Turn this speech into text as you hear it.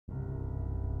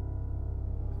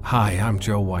Hi, I'm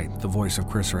Joe White, the voice of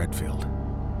Chris Redfield.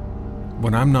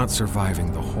 When I'm not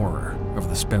surviving the horror of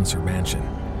the Spencer Mansion,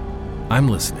 I'm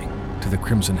listening to the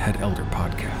Crimson Head Elder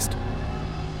podcast.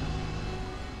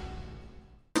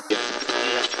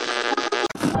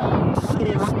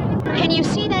 Can you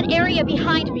see that area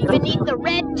behind me beneath the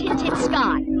red tinted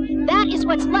sky? That is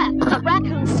what's left of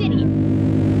Raccoon City.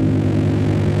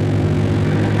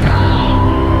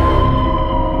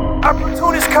 Our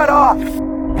platoon is cut off.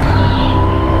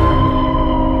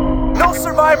 No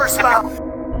survivors found.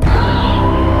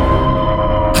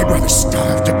 I'd rather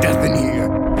starve to death in here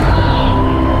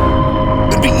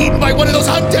than be eaten by one of those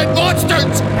undead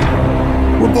monsters!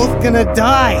 We're both gonna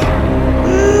die.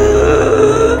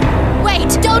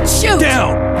 Wait, don't shoot!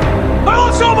 Down! I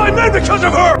lost all my men because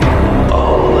of her!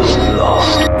 All is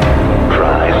lost.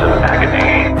 Cries of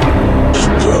agony.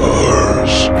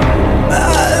 Stars!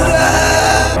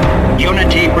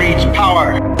 Unity breeds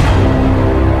power.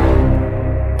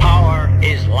 Power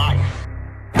is life.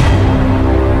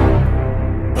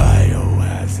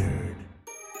 Biohazard.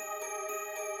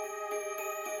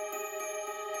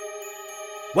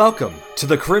 Welcome to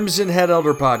the Crimson Head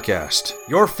Elder podcast,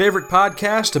 your favorite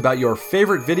podcast about your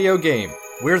favorite video game.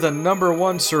 We're the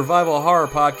 #1 survival horror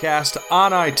podcast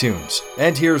on iTunes,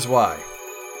 and here's why.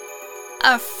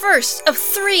 A first of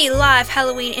 3 live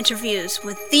Halloween interviews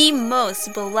with the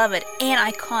most beloved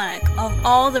and iconic of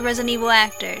all the Resident Evil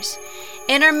actors.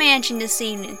 In our mansion this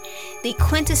evening, the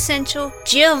quintessential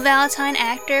Jill Valentine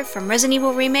actor from Resident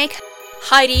Evil Remake,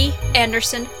 Heidi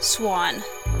Anderson Swan.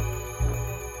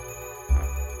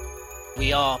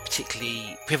 We are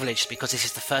particularly privileged because this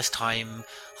is the first time,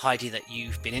 Heidi, that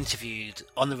you've been interviewed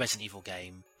on the Resident Evil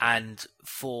game, and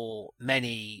for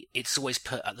many it's always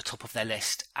put at the top of their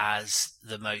list as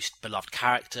the most beloved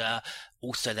character,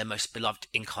 also their most beloved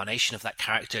incarnation of that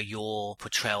character, your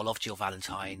portrayal of Jill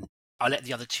Valentine. I'll let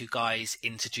the other 2 guys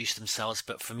introduce themselves,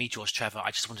 but for me, George Trevor,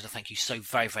 I just wanted to thank you so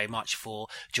very, very much for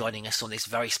joining us on this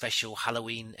very special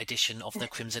Halloween edition of the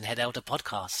Crimson Head Elder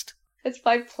podcast. It's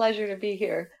my pleasure to be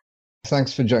here.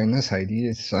 Thanks for joining us, Heidi.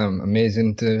 It's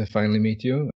amazing to finally meet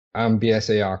you. I'm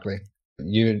BSA Arkley.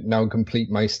 You now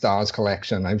complete my Stars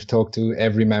collection. I've talked to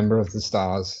every member of the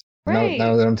Stars. Great.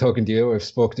 Now that I'm talking to you, I've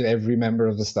spoke to every member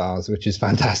of the Stars, which is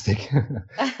fantastic.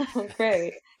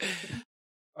 Great.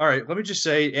 All right, let me just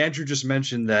say, Andrew just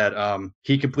mentioned that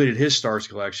he completed his Stars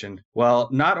collection. Well,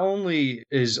 not only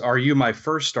are you my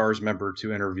first Stars member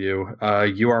to interview,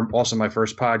 you are also my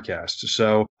first podcast.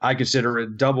 So I consider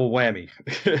it double whammy,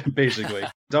 basically.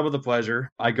 Double the pleasure.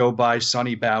 I go by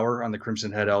Sonny Bauer on the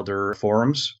Crimson Head Elder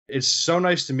forums. It's so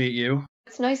nice to meet you.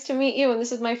 It's nice to meet you, and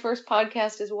this is my first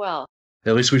podcast as well.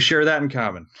 At least we share that in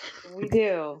common. We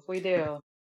do.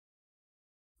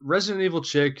 Resident Evil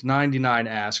Chick 99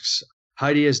 asks,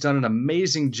 Heidi has done an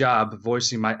amazing job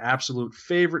voicing my absolute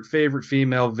favorite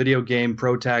female video game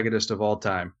protagonist of all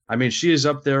time. I mean, she is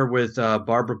up there with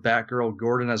Barbara Batgirl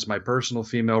Gordon as my personal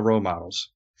female role models.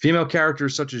 Female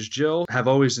characters such as Jill have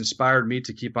always inspired me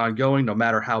to keep on going no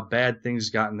matter how bad things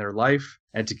got in their life,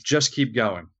 and to just keep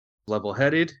going.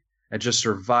 Level-headed, and just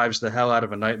survives the hell out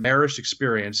of a nightmarish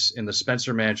experience in the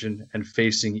Spencer Mansion and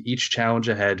facing each challenge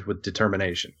ahead with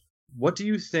determination. What do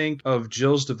you think of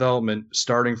Jill's development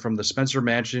starting from the Spencer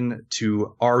Mansion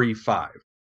to RE5?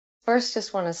 First,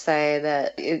 just want to say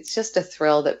that it's just a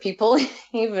thrill that people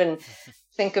even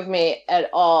think of me at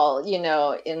all,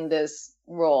 in this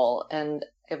role. And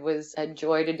it was a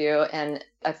joy to do and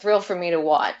a thrill for me to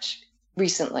watch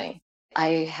recently.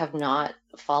 I have not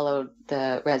followed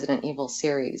the Resident Evil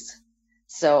series,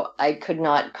 so I could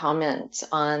not comment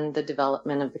on the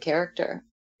development of the character.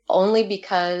 Only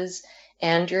because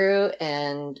Andrew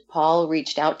and Paul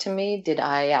reached out to me did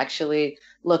I actually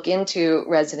look into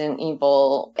Resident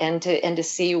Evil and to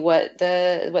see what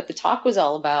the talk was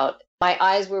all about. My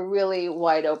eyes were really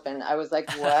wide open. I was like,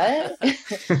 what?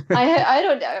 I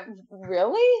don't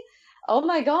really? Oh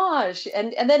my gosh.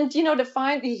 And then,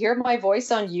 to hear my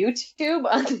voice on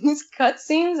YouTube on these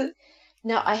cutscenes.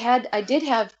 Now, I did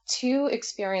have 2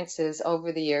 experiences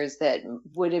over the years that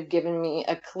would have given me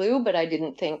a clue, but I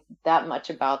didn't think that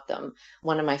much about them.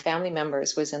 One of my family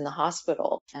members was in the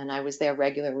hospital, and I was there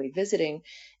regularly visiting,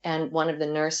 and one of the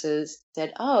nurses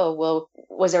said, oh, well,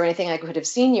 was there anything I could have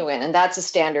seen you in? And that's a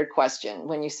standard question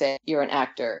when you say you're an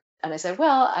actor. And I said,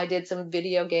 well, I did some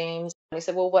video games. And he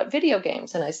said, well, what video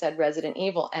games? And I said, Resident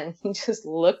Evil. And he just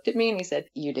looked at me and he said,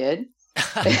 you did?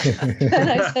 And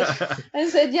I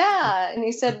said, yeah. And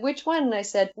he said, which one? And I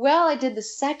said, well, I did the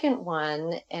second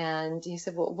one. And he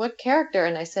said, well, what character?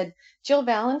 And I said, Jill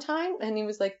Valentine. And he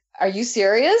was like, are you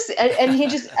serious? And he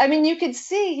just, I mean, you could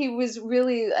see he was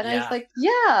really, and I was like,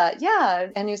 yeah.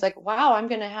 And he was like, wow, I'm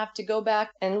going to have to go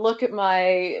back and look at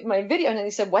my video. And then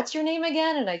he said, what's your name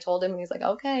again? And I told him, and he's like,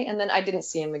 okay. And then I didn't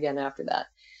see him again after that.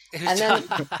 And then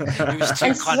he was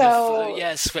too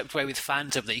swept away with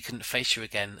fandom that he couldn't face you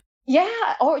again.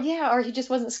 Or he just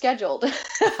wasn't scheduled.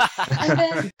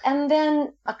 and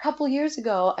then a couple years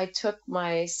ago, I took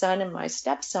my son and my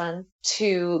stepson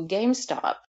to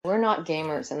GameStop. We're not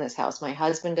gamers in this house. My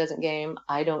husband doesn't game.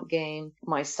 I don't game.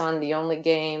 My son, the only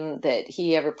game that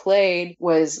he ever played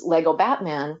was Lego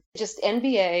Batman, just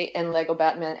NBA and Lego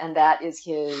Batman. And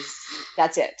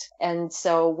that's it. And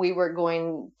so we were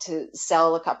going to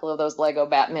sell a couple of those Lego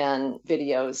Batman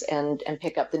videos and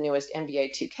pick up the newest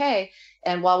NBA 2K.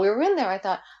 And while we were in there, I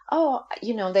thought,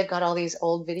 they've got all these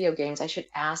old video games. I should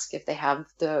ask if they have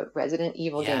the Resident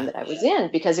Evil game that I was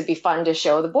in, because it'd be fun to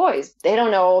show the boys. They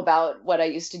don't know about what I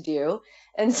used to do.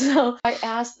 And so I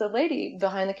asked the lady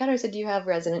behind the counter, I said, do you have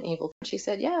Resident Evil? She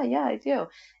said, yeah, I do.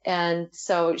 And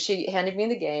so she handed me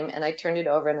the game and I turned it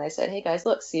over and I said, hey guys,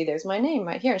 look, see, there's my name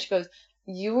right here. And she goes,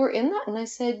 you were in that? And I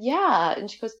said, yeah. And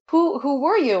she goes, who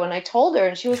were you? And I told her,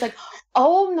 and she was like,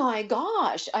 oh my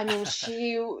gosh. I mean,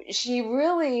 she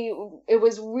really, it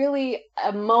was really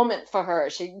a moment for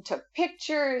her. She took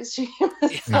pictures. She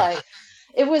was like,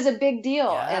 it was a big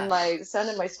deal. Yeah. And my son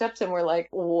and my stepson were like,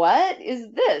 what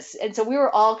is this? And so we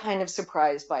were all kind of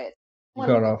surprised by it. You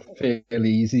got off fairly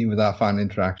easy with that fan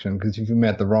interaction, because if you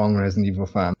met the wrong Resident Evil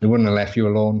fan, they wouldn't have left you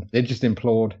alone. They'd just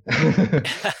implode.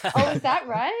 Oh, is that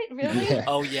right? Really? Yeah.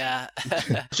 Oh, yeah.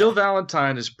 Jill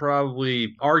Valentine is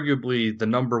probably, arguably, the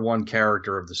number one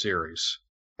character of the series.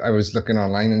 I was looking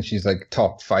online and she's like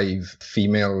top 5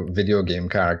 female video game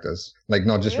characters. Like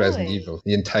not just Resident Evil,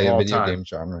 the entire video game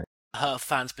genre. Her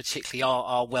fans particularly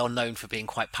are well known for being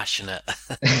quite passionate.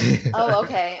 Oh,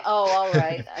 okay. Oh, all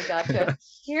right. I gotcha.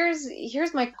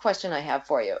 Here's my question I have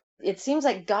for you. It seems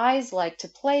like guys like to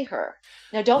play her.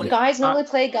 Now, don't guys normally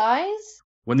play guys?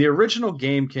 When the original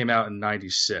game came out in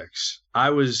 96, I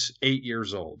was 8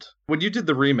 years old. When you did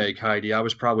the remake, Heidi, I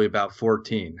was probably about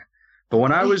 14. But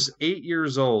when I was 8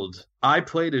 years old, I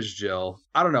played as Jill.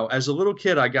 I don't know. As a little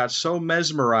kid, I got so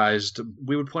mesmerized.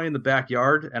 We would play in the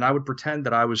backyard, and I would pretend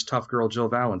that I was tough girl Jill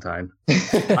Valentine.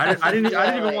 I didn't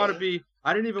even want to be.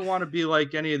 I didn't even want to be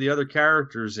like any of the other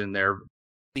characters in there.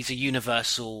 These are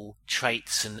universal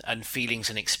traits and feelings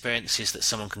and experiences that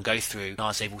someone can go through. I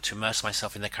was able to immerse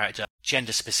myself in the character.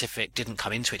 Gender specific didn't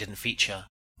come into it, didn't feature.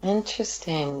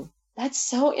 Interesting. That's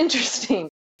so interesting.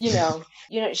 You know,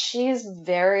 she's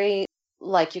very,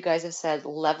 like you guys have said,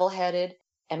 level-headed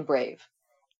and brave.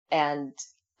 And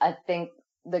I think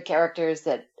the characters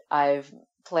that I've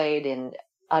played in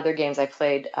other games,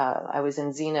 I was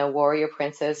in Xena Warrior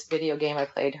Princess video game. I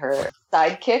played her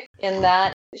sidekick in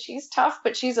that. She's tough,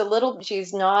 but she's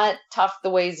not tough the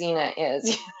way Xena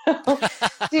is.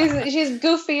 She's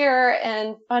goofier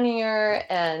and funnier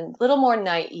and a little more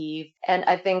naive. And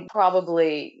I think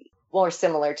probably more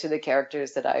similar to the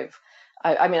characters that I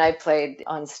played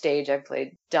on stage. I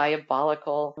played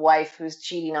diabolical wife who's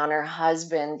cheating on her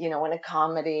husband, in a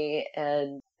comedy.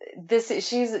 And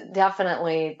she's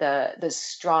definitely the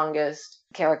strongest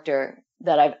character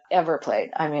that I've ever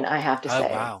played. I mean, I have to say,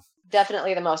 wow.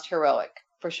 Definitely the most heroic,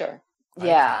 for sure. Okay.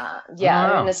 Yeah.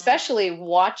 Wow. And especially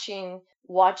watching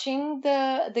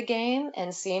the game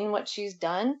and seeing what she's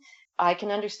done. I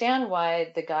can understand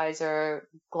why the guys are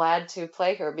glad to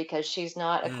play her, because she's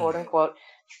not a quote unquote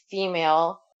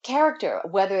female character,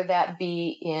 whether that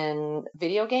be in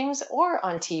video games or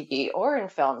on TV or in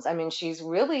films. I mean, she's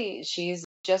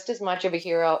just as much of a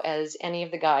hero as any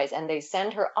of the guys, and they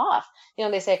send her off.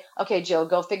 They say, okay, Jill,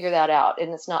 go figure that out.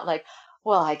 And it's not like,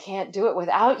 well, I can't do it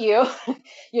without you.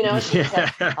 She's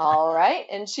like, all right.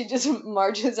 And she just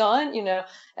marches on,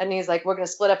 and he's like, we're going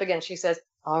to split up again. She says,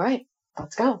 all right,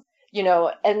 let's go.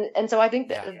 And so I think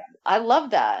that I love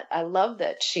that. I love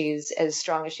that she's as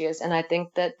strong as she is. And I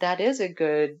think that is a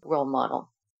good role model.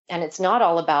 And it's not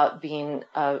all about being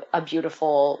a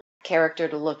beautiful character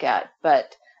to look at,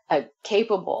 but a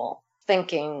capable,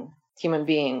 thinking human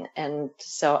being. And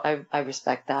so I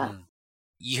respect that.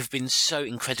 You've been so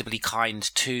incredibly kind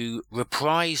to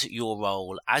reprise your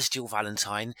role as Jill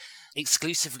Valentine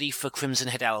exclusively for Crimson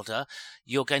Head Elder.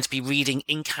 You're going to be reading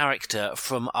in character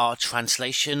from our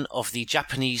translation of the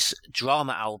Japanese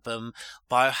drama album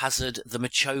Biohazard: The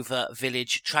Machova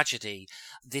Village Tragedy.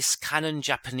 This canon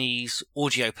Japanese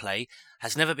audio play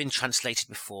has never been translated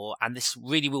before, and this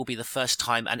really will be the first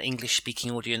time an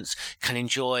English-speaking audience can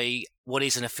enjoy what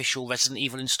is an official Resident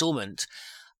Evil installment.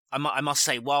 I must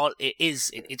say, while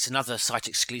it's another site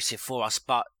exclusive for us,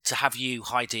 but to have you,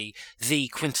 Heidi, the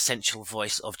quintessential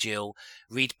voice of Jill,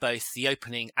 read both the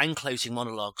opening and closing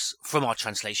monologues from our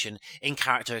translation in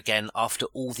character again after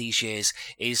all these years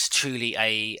is truly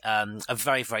a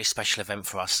very, very special event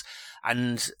for us.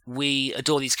 And we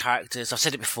adore these characters, I've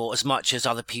said it before, as much as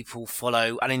other people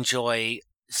follow and enjoy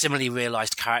similarly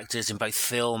realised characters in both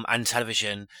film and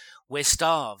television. We're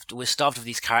starved of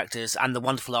these characters and the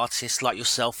wonderful artists like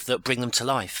yourself that bring them to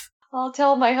life. I'll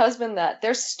tell my husband that.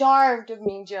 They're starved of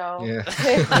me, Joe. Yeah.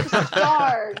 They're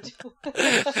starved.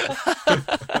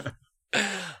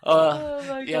 Oh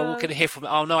my God. We're going to hear from...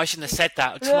 Oh, no, I shouldn't have said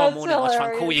that. Tomorrow morning I'll try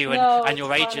and call you and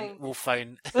your agent will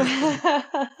phone.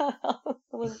 I'll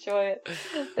enjoy it.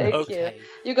 Thank you.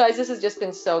 You guys, this has just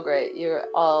been so great. You're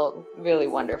all really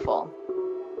wonderful.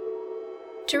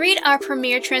 To read our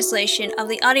premiere translation of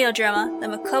the audio drama The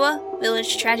Makoa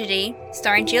Village Tragedy,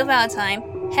 starring Jill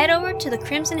Valentine, head over to the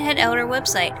Crimson Head Elder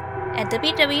website at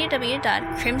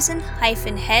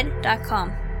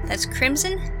www.crimson-head.com. That's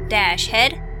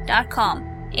crimson-head.com.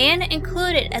 And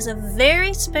included as a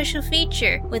very special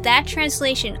feature with that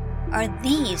translation are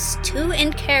these 2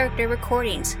 in-character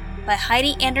recordings by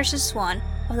Heidi Anderson Swan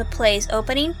of the play's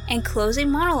opening and closing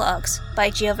monologues by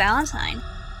Jill Valentine.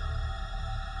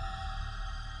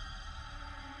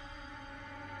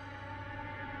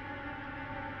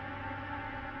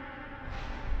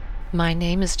 My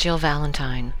name is Jill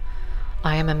Valentine.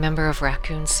 I am a member of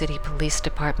Raccoon City Police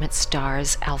Department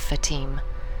STAR's Alpha Team.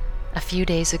 A few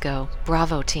days ago,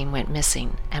 Bravo Team went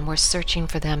missing, and we're searching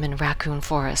for them in Raccoon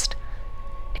Forest.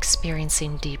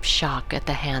 Experiencing deep shock at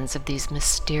the hands of these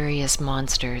mysterious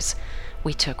monsters,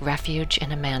 we took refuge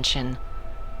in a mansion.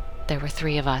 There were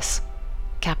 3 of us,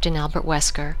 Captain Albert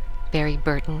Wesker, Barry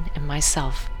Burton, and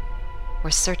myself.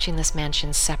 We're searching this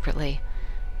mansion separately.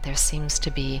 There seems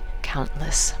to be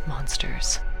countless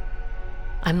monsters.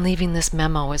 I'm leaving this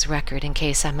memo as record in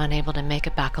case I'm unable to make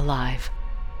it back alive.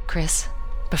 Chris,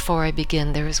 before I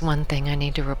begin, there is one thing I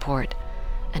need to report.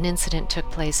 An incident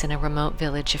took place in a remote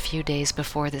village a few days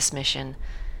before this mission.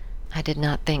 I did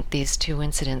not think these 2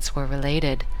 incidents were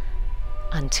related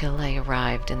until I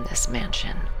arrived in this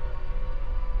mansion.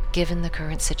 Given the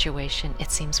current situation,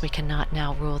 it seems we cannot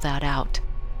now rule that out.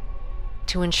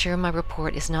 To ensure my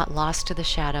report is not lost to the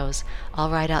shadows, I'll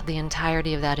write out the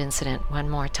entirety of that incident one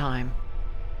more time.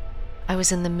 I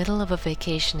was in the middle of a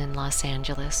vacation in Los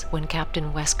Angeles when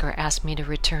Captain Wesker asked me to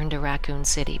return to Raccoon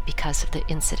City because of the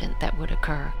incident that would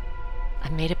occur. I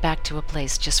made it back to a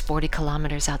place just 40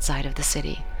 kilometers outside of the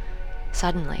city.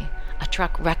 Suddenly, a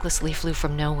truck recklessly flew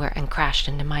from nowhere and crashed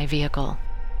into my vehicle.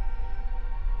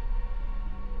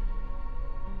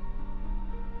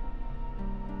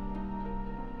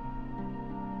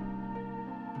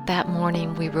 That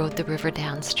morning, we rode the river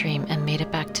downstream and made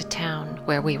it back to town,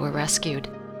 where we were rescued.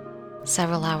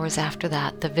 Several hours after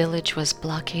that, the village was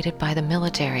blockaded by the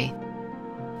military.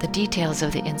 The details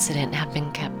of the incident have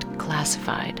been kept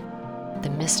classified. The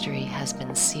mystery has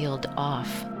been sealed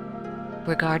off.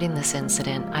 Regarding this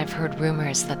incident, I've heard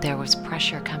rumors that there was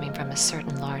pressure coming from a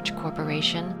certain large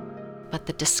corporation, but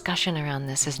the discussion around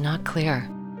this is not clear.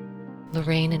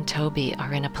 Lorraine and Toby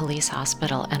are in a police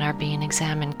hospital and are being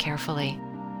examined carefully.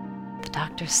 The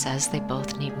doctor says they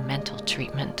both need mental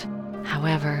treatment.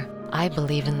 However, I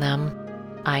believe in them.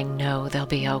 I know they'll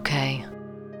be okay.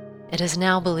 It is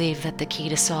now believed that the key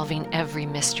to solving every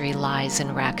mystery lies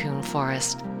in Raccoon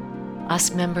Forest.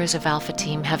 Us members of Alpha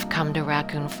Team have come to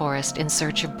Raccoon Forest in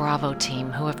search of Bravo Team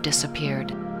who have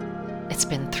disappeared. It's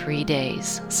been 3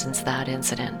 days since that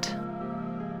incident.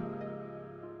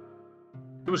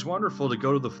 It was wonderful to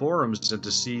go to the forums and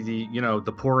to see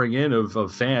the pouring in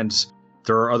of fans.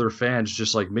 There are other fans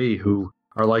just like me who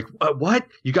are like, what?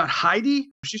 You got Heidi?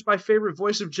 She's my favorite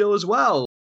voice of Jill as well.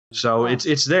 So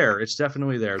it's there. It's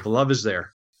definitely there. The love is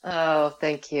there. Oh,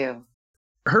 thank you.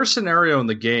 Her scenario in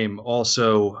the game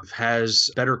also has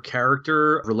better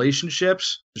character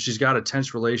relationships. She's got a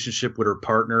tense relationship with her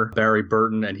partner, Barry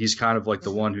Burton, and he's kind of like the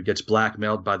one who gets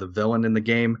blackmailed by the villain in the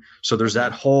game. So there's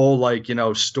that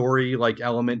whole story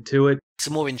element to it. It's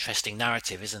a more interesting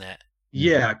narrative, isn't it?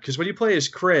 Yeah, because when you play as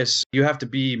Chris, you have to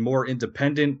be more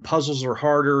independent. Puzzles are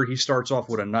harder. He starts off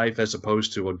with a knife as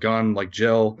opposed to a gun like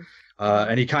Jill.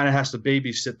 And he kind of has to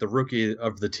babysit the rookie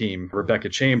of the team, Rebecca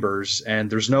Chambers. And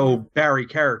there's no Barry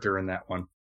character in that one.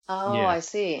 Oh, yeah. I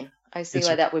see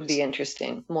why that would be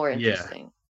interesting. More interesting. Yeah.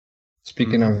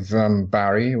 Speaking of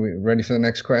Barry, are we ready for the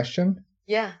next question?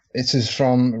 Yeah. This is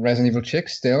from Resident Evil Chick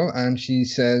still, and she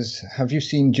says, have you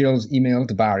seen Jill's email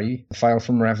to Barry, the file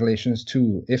from Revelations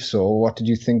 2? If so, what did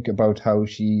you think about how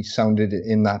she sounded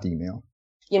in that email?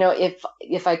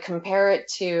 if I compare it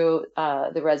to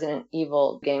the Resident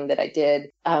Evil game that I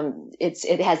did,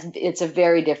 it's a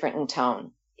very different in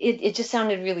tone. It just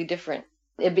sounded really different.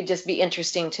 It'd just be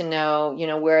interesting to know,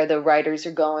 where the writers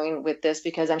are going with this,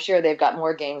 because I'm sure they've got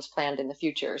more games planned in the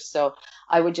future. So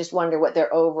I would just wonder what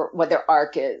their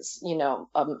arc is,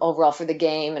 overall for the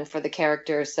game and for the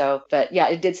characters. So, but yeah,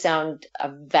 it did sound a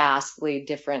vastly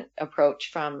different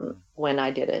approach from when I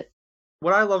did it.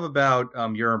 What I love about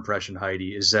your impression,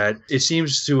 Heidi, is that it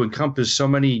seems to encompass so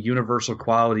many universal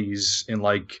qualities in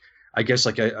I guess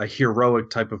a heroic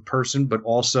type of person, but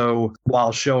also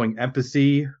while showing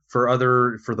empathy for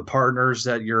the partners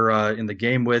that you're in the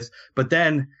game with. But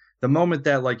then the moment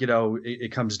that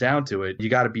it comes down to it, you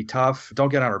got to be tough. Don't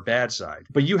get on her bad side.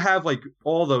 But you have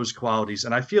all those qualities.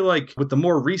 And I feel like with the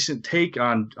more recent take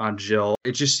on Jill,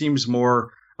 it just seems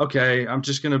more, okay, I'm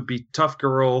just going to be tough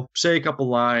girl, say a couple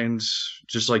lines,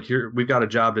 just here, we've got a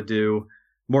job to do.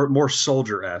 More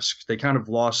soldier-esque. They kind of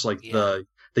lost the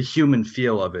human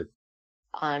feel of it.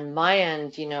 On my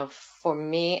end, for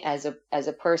me as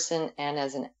a person and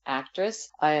as an actress,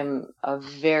 I am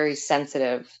very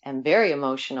sensitive and very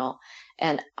emotional.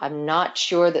 And I'm not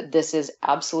sure that this is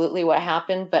absolutely what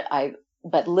happened,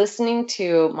 but listening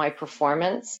to my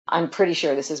performance, I'm pretty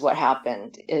sure this is what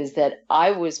happened, is that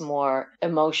I was more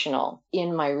emotional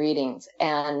in my readings.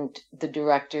 And the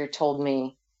director told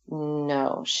me,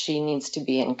 no, she needs to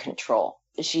be in control.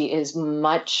 She is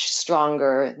much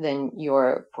stronger than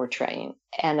you're portraying.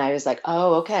 And I was like,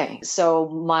 oh, okay. So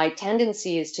my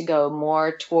tendency is to go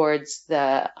more towards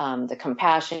the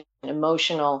compassion,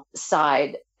 emotional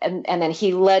side. And then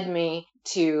he led me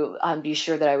to be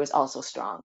sure that I was also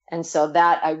strong. And so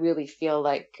that I really feel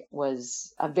like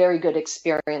was a very good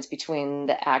experience between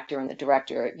the actor and the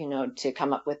director, to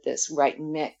come up with this right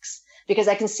mix. Because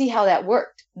I can see how that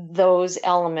worked. Those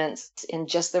elements in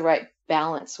just the right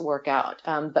balance work out.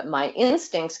 But my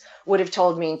instincts would have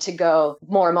told me to go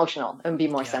more emotional and be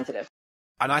more sensitive.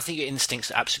 And I think your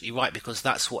instincts are absolutely right, because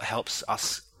that's what helps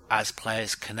us as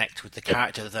players connect with the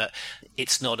character, that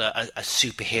it's not a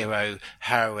superhero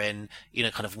heroine,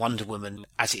 kind of Wonder Woman,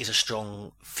 as it is a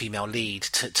strong female lead,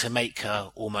 to make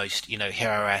her almost,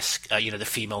 hero-esque, the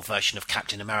female version of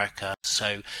Captain America.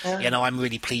 So, I'm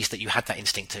really pleased that you had that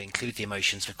instinct to include the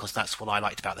emotions, because that's what I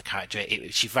liked about the character.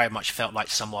 She very much felt like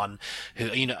someone who,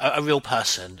 a real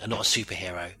person and not a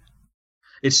superhero.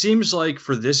 It seems like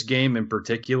for this game in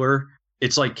particular,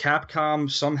 it's like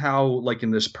Capcom somehow, in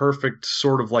this perfect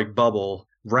sort of bubble,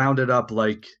 rounded up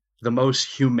the most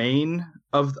humane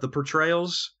of the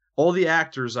portrayals. All the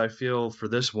actors, I feel, for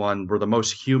this one were the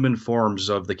most human forms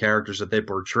of the characters that they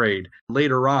portrayed.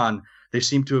 Later on, they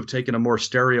seem to have taken a more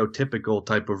stereotypical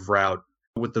type of route.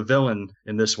 With the villain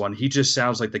in this one, he just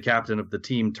sounds like the captain of the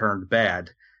team turned bad.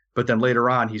 But then later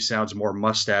on, he sounds more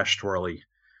mustache twirly.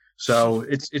 So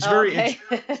it's very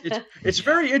it's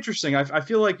very interesting. I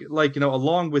feel like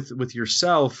along with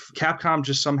yourself, Capcom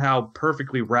just somehow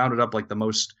perfectly rounded up the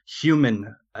most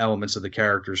human elements of the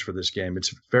characters for this game.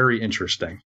 It's very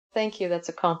interesting. Thank you. That's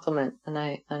a compliment, and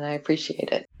I appreciate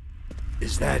it.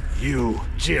 Is that you,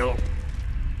 Jill?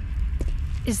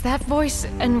 Is that voice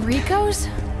Enrico's?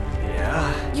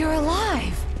 Yeah. You're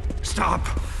alive. Stop.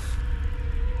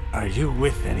 Are you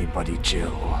with anybody,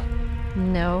 Jill?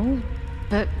 No.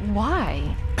 But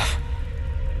why?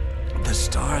 The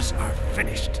stars are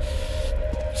finished.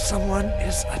 Someone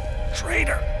is a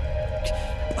traitor.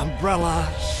 Umbrella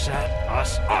set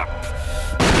us up.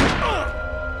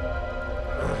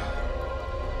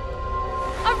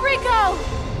 Enrico!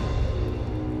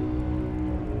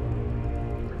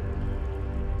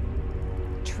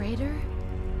 Traitor?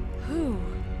 Who?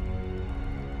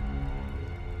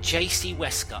 JC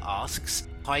Wesker asks,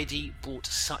 Heidi brought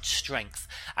such strength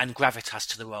and gravitas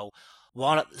to the role,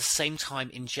 while at the same time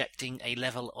injecting a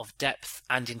level of depth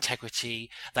and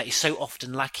integrity that is so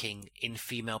often lacking in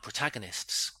female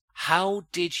protagonists. How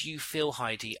did you feel,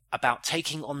 Heidi, about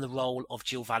taking on the role of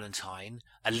Jill Valentine,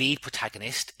 a lead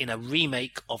protagonist in a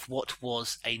remake of what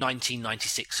was a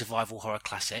 1996 survival horror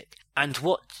classic, and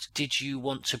what did you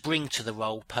want to bring to the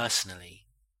role personally?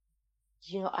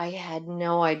 I had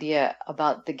no idea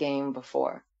about the game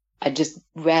before. I just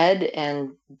read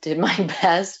and did my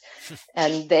best,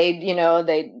 and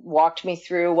they walked me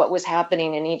through what was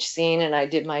happening in each scene, and I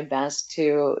did my best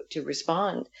to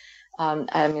respond.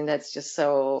 That's just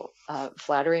so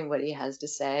flattering what he has to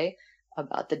say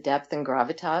about the depth and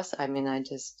gravitas.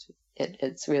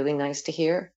 It's really nice to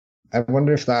hear. I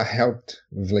wonder if that helped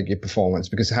with your performance,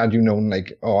 because had you known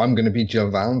I'm going to be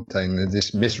Jill Valentine,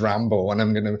 this Miss Rambo, and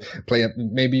I'm going to play it,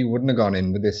 maybe you wouldn't have gone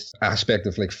in with this aspect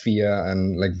of fear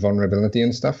and vulnerability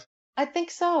and stuff. I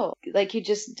think so. Like you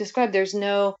just described, there's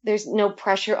no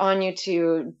pressure on you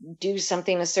to do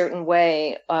something a certain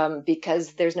way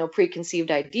because there's no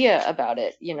preconceived idea about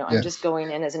it. I'm just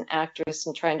going in as an actress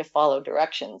and trying to follow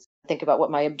directions, think about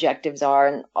what my objectives are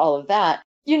and all of that.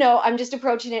 I'm just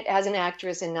approaching it as an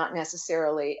actress and not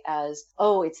necessarily as,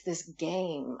 oh, it's this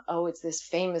game. Oh, it's this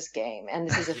famous game. And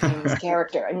this is a famous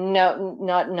character. No,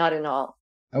 not at all.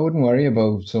 I wouldn't worry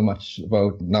so much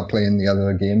about not playing the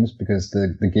other games because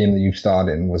the game that you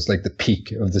started in was like the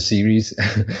peak of the series.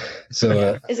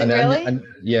 So is it really?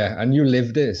 And you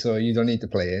lived it, so you don't need to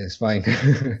play it. It's fine.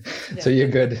 So you're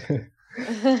good.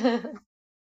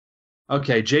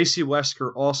 Okay, JC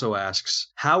Wesker also asks,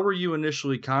 how were you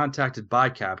initially contacted by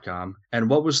Capcom, and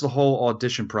what was the whole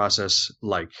audition process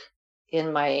like?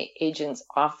 In my agent's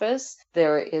office,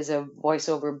 there is a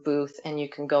voiceover booth and you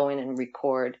can go in and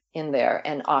record in there.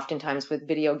 And oftentimes with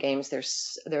video games,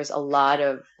 there's a lot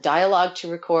of dialogue to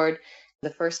record. The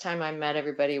first time I met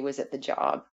everybody was at the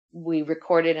job. We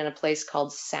recorded in a place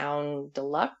called Sound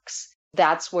Deluxe.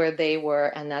 That's where they were,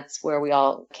 and that's where we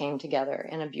all came together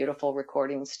in a beautiful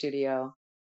recording studio.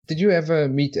 Did you ever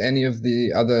meet any of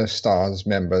the other STARS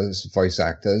members, voice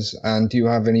actors, and do you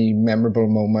have any memorable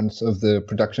moments of the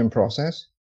production process?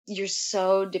 You're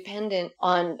so dependent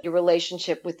on your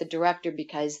relationship with the director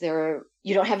because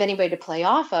you don't have anybody to play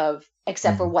off of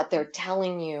except for what they're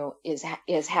telling you is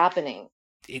happening.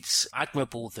 It's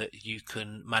admirable that you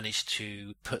can manage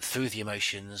to put through the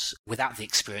emotions without the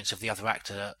experience of the other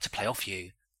actor to play off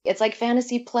you. It's like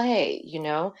fantasy play,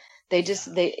 he'll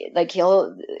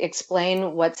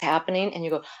explain what's happening and you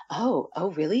go,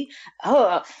 oh, really?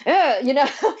 Oh,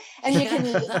 and you can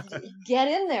get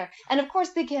in there. And of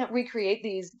course they can't recreate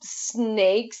these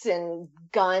snakes and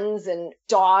guns and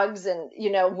dogs and,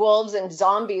 wolves and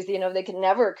zombies, they can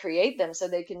never create them. So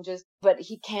they can but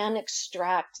he can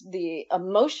extract the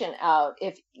emotion out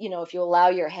if you allow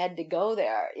your head to go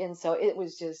there. And so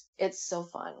it's so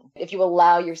fun if you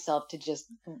allow yourself to just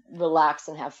relax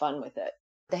and have fun with it.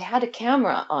 They had a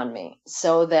camera on me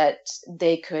so that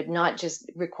they could not just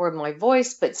record my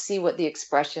voice, but see what the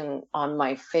expression on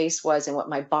my face was and what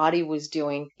my body was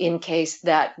doing in case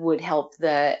that would help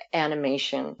the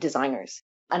animation designers.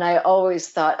 And I always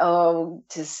thought,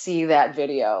 to see that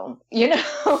video,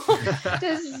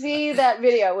 to see that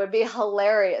video would be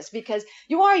hilarious because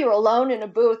you're alone in a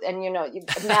booth and, you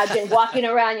imagine walking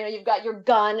around, you've got your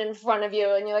gun in front of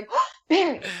you and you're like, oh,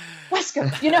 Barry,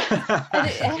 Wesker,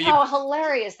 and how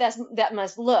hilarious that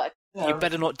must look. You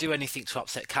better not do anything to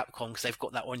upset Capcom because they've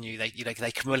got that on you. They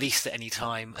can release it any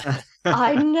time.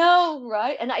 I know,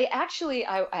 right? And I actually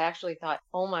thought,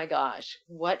 oh my gosh,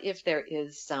 what if there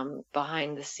is some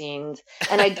behind the scenes?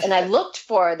 And I looked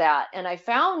for that, and I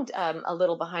found a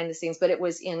little behind the scenes, but it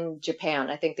was in Japan.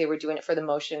 I think they were doing it for the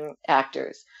motion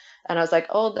actors, and I was like,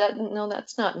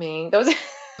 that's not me. But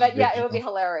yeah, it would be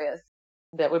hilarious.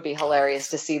 That would be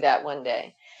hilarious to see that one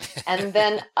day. And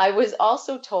then I was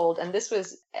also told, and this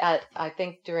was I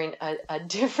think during a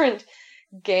different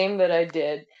game that I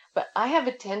did, but I have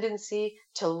a tendency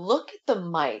to look at the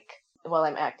mic while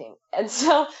I'm acting. And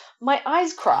so my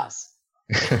eyes cross.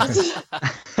 So,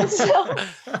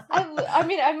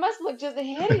 I must look just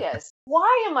hideous.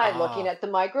 Why am I looking at the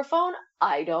microphone?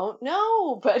 I don't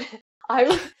know, but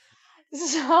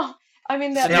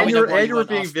and you were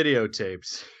being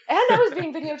videotaped. And I was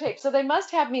being videotaped. So they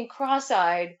must have me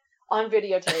cross-eyed on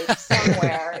videotape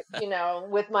somewhere,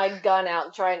 with my gun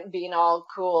out, being all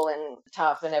cool and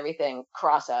tough and everything,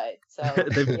 cross-eyed. So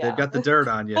they've got the dirt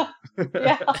on you.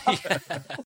 Yeah.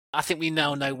 I think we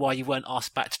now know why you weren't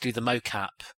asked back to do the mocap.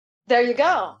 There you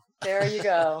go.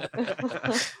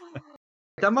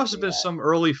 That must have been some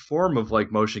early form of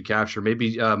motion capture,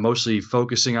 maybe mostly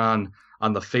focusing on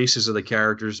the faces of the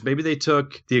characters. Maybe they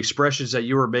took the expressions that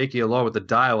you were making along with the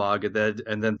dialogue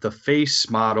and then the face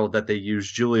model that they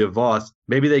used, Julia Voth.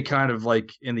 Maybe they kind of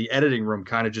in the editing room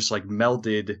kind of just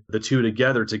melded the two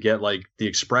together to get the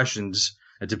expressions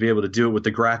and to be able to do it with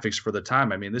the graphics for the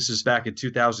time. I mean, this is back in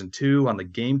 2002 on the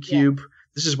GameCube. Yeah.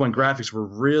 This is when graphics were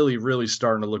really, really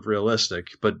starting to look realistic,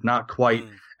 but not quite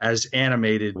as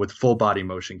animated with full body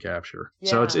motion capture. Yeah.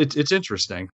 So it's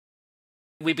interesting.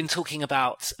 We've been talking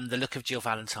about the look of Jill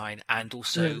Valentine and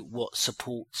also what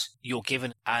support you're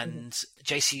given. And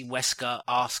JC Wesker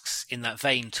asks in that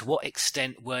vein, to what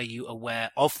extent were you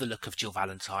aware of the look of Jill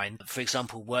Valentine? For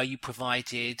example, were you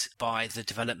provided by the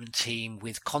development team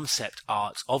with concept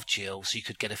art of Jill so you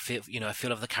could get a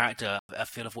feel of the character, a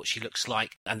feel of what she looks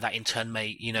like, and that in turn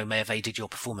may have aided your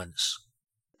performance?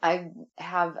 I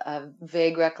have a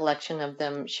vague recollection of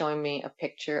them showing me a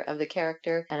picture of the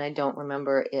character, and I don't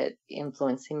remember it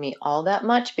influencing me all that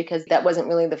much because that wasn't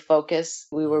really the focus.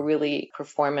 We were really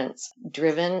performance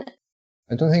driven.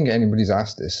 I don't think anybody's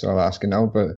asked this, so I'll ask it now,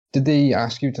 but did they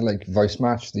ask you to like voice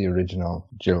match the original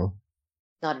Jill?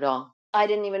 Not at all. I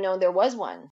didn't even know there was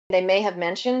one. They may have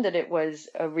mentioned that it was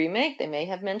a remake. They may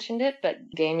have mentioned it, but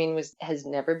gaming has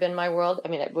never been my world. I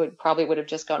mean, it probably would have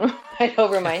just gone right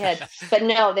over my head. But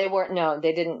no, they weren't. No,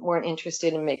 they weren't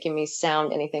interested in making me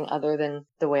sound anything other than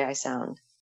the way I sound.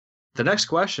 The next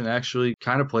question actually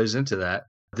kind of plays into that.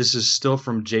 This is still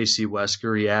from J.C.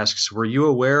 Wesker. He asks, were you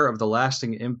aware of the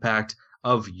lasting impact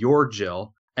of your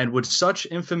Jill? And would such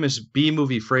infamous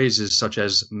B-movie phrases such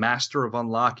as Master of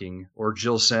Unlocking or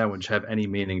Jill Sandwich have any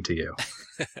meaning to you?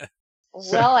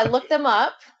 Well, I looked them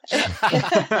up.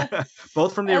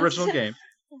 Both from the original game.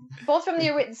 Both from the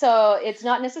original. So it's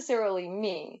not necessarily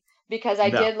me, because I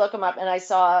did look them up and I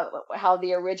saw how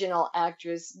the original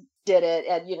actress did it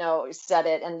and, said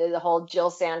it and did the whole Jill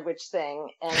Sandwich thing.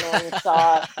 And then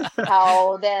saw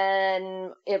how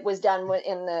then it was done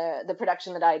in the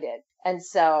production that I did. And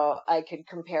so I could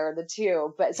compare the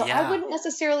two. But so I wouldn't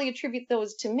necessarily attribute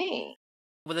those to me.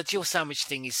 Well, the Jill Sandwich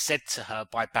thing is said to her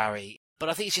by Barry. But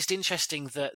I think it's just interesting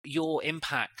that your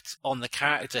impact on the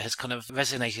character has kind of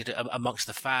resonated amongst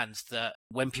the fans, that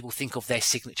when people think of their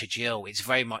signature Jill, it's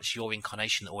very much your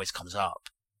incarnation that always comes up.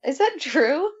 Is that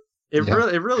true? It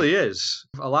really is.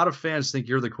 A lot of fans think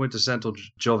you're the quintessential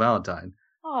Jill Valentine.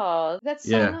 Oh, that's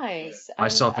so nice.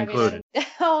 Myself included.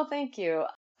 Oh, thank you.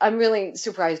 I'm really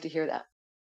surprised to hear that.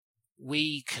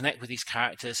 We connect with these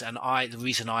characters, and the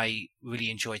reason I really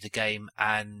enjoyed the game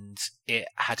and it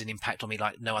had an impact on me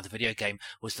like no other video game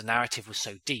was the narrative was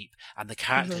so deep and the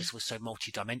characters were so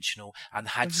multi-dimensional and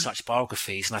had such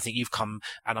biographies. And I think you've come,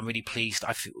 and I'm really pleased.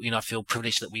 I feel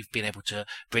privileged that we've been able to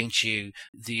bring to you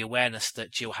the awareness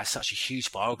that Jill has such a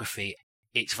huge biography.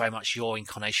 It's very much your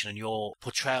incarnation and your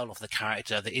portrayal of the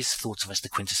character that is thought of as the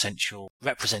quintessential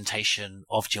representation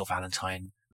of Jill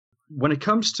Valentine. When it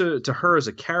comes to her as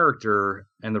a character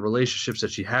and the relationships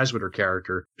that she has with her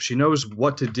character, she knows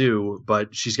what to do,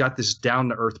 but she's got this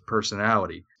down-to-earth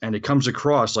personality. And it comes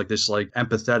across like this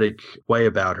empathetic way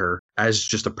about her as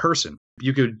just a person.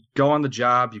 You could go on the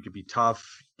job, you could be tough,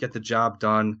 get the job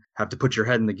done, have to put your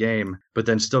head in the game, but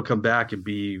then still come back and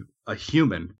be a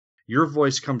human. Your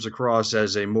voice comes across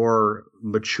as a more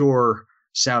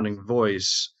mature-sounding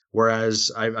voice. Whereas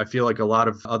I feel like a lot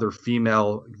of other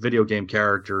female video game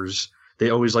characters, they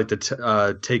always like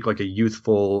to take like a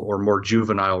youthful or more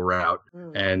juvenile route.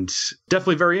 And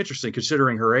definitely very interesting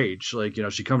considering her age.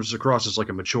 She comes across as like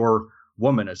a mature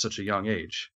woman at such a young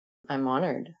age. I'm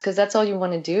honored because that's all you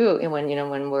want to do. And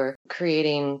when we're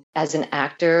creating as an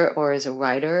actor or as a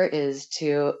writer is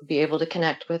to be able to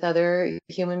connect with other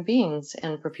human beings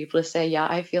and for people to say, yeah,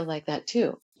 I feel like that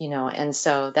too, and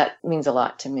so that means a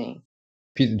lot to me.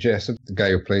 Peter Jessup, the guy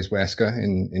who plays Wesker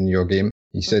in your game,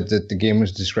 he said that the game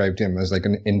was described to him as like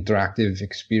an interactive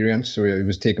experience. So it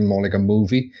was taken more like a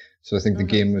movie. So I think the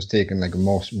game was taken like a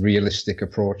more realistic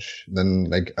approach than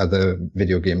like other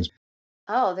video games.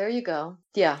 Oh, there you go.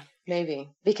 Yeah, maybe.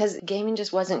 Because gaming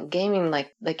just wasn't gaming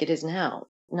like it is now.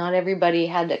 Not everybody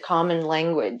had a common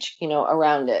language,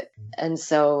 around it. And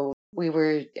so we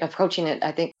were approaching it,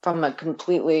 I think, from a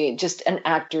completely just an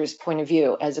actor's point of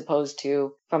view as opposed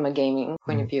to from a gaming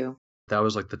point of view. That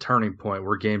was like the turning point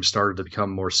where games started to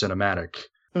become more cinematic.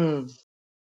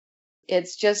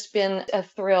 It's just been a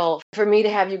thrill for me to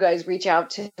have you guys reach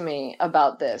out to me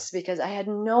about this because I had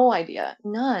no idea,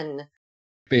 none.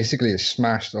 Basically, it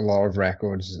smashed a lot of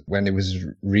records when it was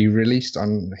re-released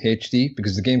on HD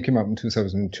because the game came out in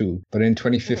 2002. But in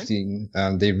 2015,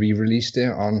 they re-released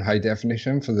it on high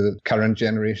definition for the current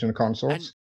generation of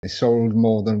consoles. It sold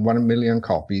more than 1 million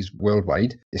copies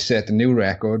worldwide. It set a new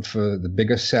record for the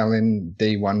biggest selling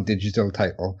day one digital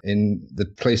title in the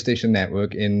PlayStation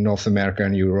Network in North America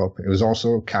and Europe. It was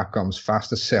also Capcom's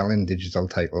fastest selling digital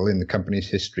title in the company's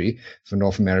history for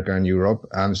North America and Europe.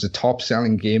 And it was the top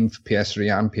selling game for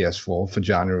PS3 and PS4 for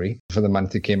January for the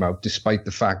month it came out, despite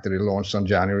the fact that it launched on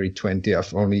January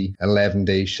 20th, only 11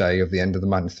 days shy of the end of the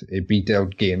month. It beat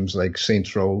out games like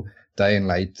Saints Row, Dying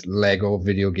Light, Lego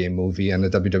video game movie, and a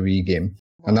WWE game.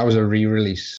 And that was a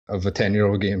re-release of a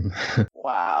 10-year-old game.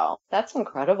 Wow, that's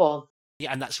incredible.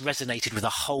 Yeah, and that's resonated with a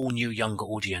whole new younger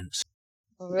audience.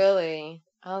 Really?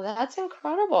 Oh, that's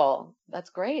incredible. That's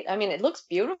great. I mean, it looks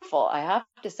beautiful. I have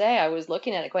to say, I was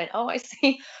looking at it going, oh, I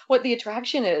see what the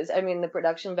attraction is. I mean, the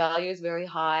production value is very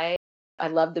high. I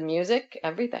love the music,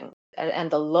 everything.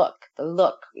 And the look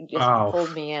just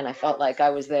pulled me in. I felt like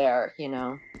I was there,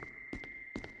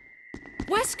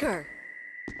 Wesker!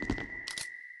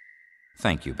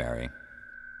 Thank you, Barry.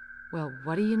 Well,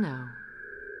 what do you know?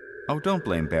 Oh, don't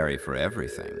blame Barry for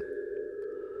everything.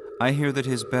 I hear that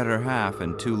his better half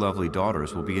and 2 lovely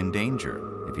daughters will be in danger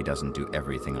if he doesn't do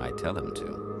everything I tell him to.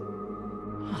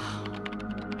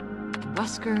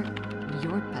 Wesker,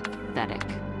 you're pathetic.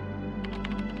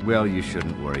 Well, you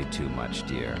shouldn't worry too much,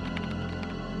 dear.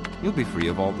 You'll be free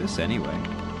of all this anyway.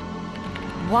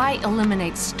 Why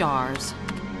eliminate stars?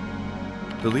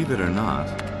 Believe it or not,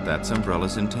 that's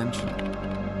Umbrella's intention.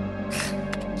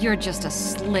 You're just a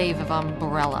slave of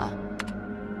Umbrella.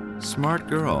 Smart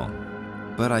girl,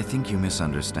 but I think you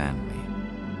misunderstand me.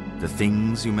 The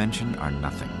things you mention are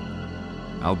nothing.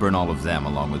 I'll burn all of them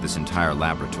along with this entire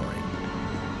laboratory.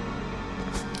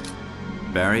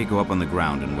 Barry, go up on the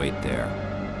ground and wait there.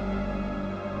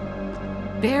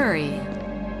 Barry?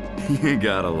 You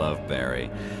gotta love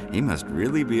Barry. He must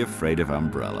really be afraid of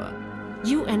Umbrella.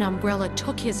 You and Umbrella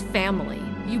took his family,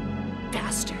 you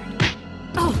bastard.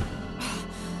 Oh!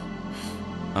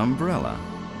 Umbrella?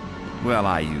 Well,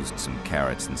 I used some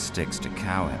carrots and sticks to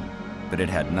cow him, but it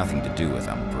had nothing to do with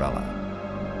Umbrella.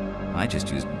 I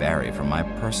just used Barry for my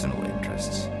personal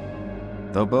interests.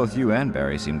 Though both you and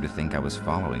Barry seem to think I was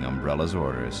following Umbrella's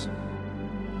orders.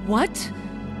 What?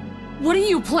 What are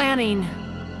you planning?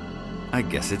 I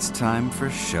guess it's time for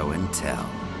show and tell.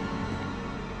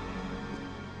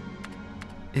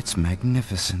 It's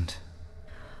magnificent.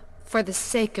 For the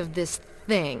sake of this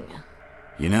thing.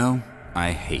 You know,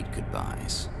 I hate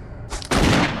goodbyes.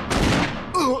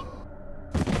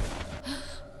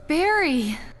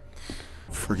 Barry!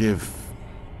 Forgive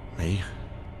me.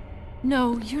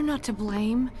 No, you're not to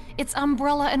blame. It's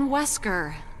Umbrella and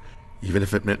Wesker. Even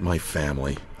if it meant my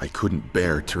family, I couldn't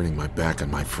bear turning my back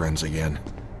on my friends again.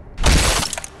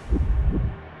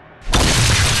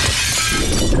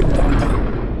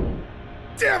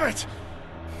 Damn it!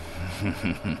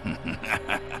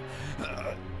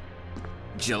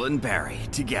 Jill and Barry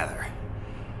together.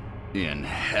 In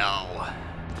hell.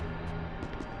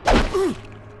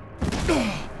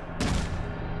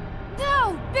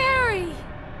 No, Barry!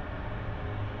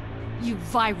 You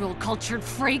viral cultured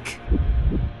freak!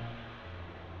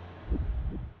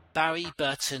 Barry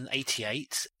Burton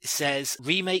 88 says,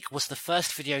 Remake was the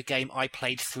first video game I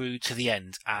played through to the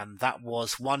end, and that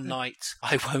was one night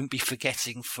I won't be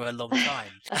forgetting for a long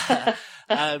time.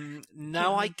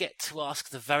 Now I get to ask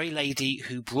the very lady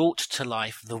who brought to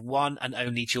life the one and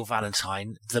only Jill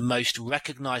Valentine, the most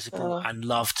recognizable and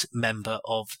loved member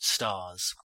of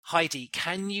STARS. Heidi,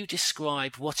 can you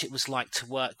describe what it was like to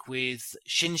work with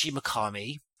Shinji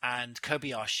Mikami and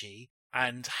Kobayashi?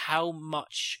 And how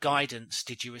much guidance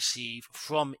did you receive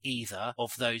from either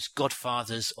of those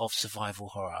godfathers of survival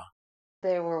horror?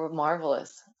 They were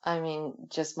marvelous. I mean,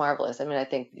 just marvelous. I mean, I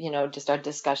think, just our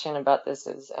discussion about this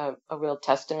is a real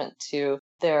testament to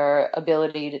their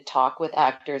ability to talk with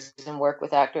actors and work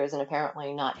with actors, and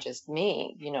apparently not just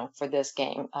me, for this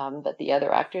game, but the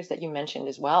other actors that you mentioned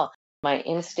as well. My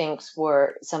instincts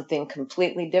were something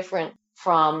completely different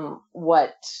from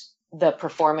what the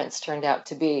performance turned out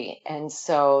to be. And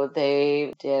so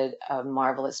they did a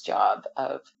marvelous job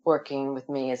of working with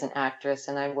me as an actress,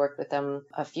 and I worked with them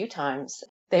a few times.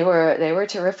 They were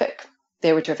terrific.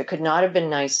 They were terrific. Could not have been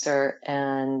nicer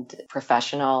and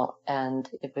professional, and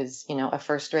it was, a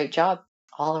first-rate job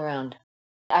all around.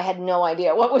 I had no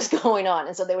idea what was going on,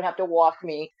 and so they would have to walk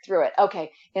me through it.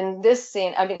 Okay, in this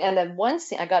scene, and then one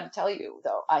scene, I got to tell you,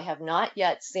 though, I have not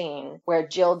yet seen where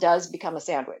Jill does become a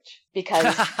sandwich, because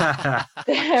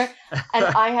and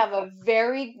I have a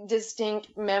very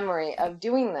distinct memory of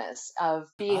doing this,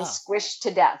 of being squished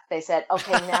to death. They said,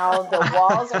 okay, now the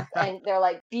walls are, and they're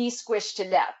like, be squished to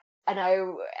death. And I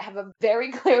have a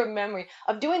very clear memory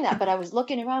of doing that. But I was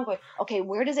looking around going, okay,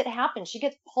 where does it happen? She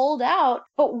gets pulled out,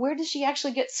 but where does she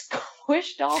actually get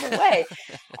squished all the way?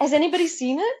 Has anybody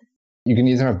seen it? You can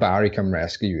either have Barry come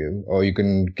rescue you, or you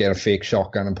can get a fake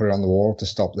shotgun and put it on the wall to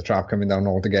stop the trap coming down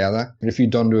altogether. But if you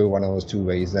don't do it one of those two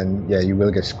ways, then yeah, you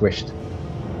will get squished.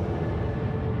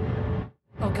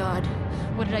 Oh God,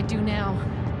 what did I do now?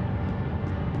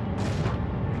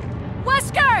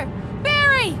 Wesker!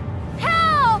 Barry!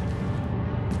 Help!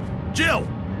 Jill,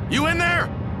 you in there?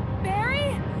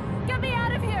 Barry? Get me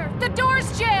out of here! The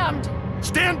door's jammed!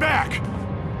 Stand back!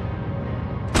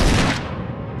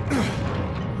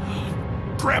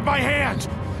 Grab my hand!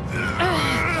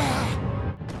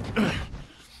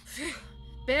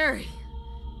 Barry.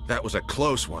 That was a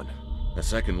close one. A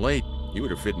second late, you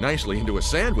would have fit nicely into a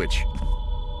sandwich.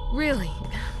 Really?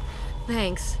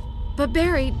 Thanks. But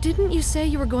Barry, didn't you say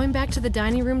you were going back to the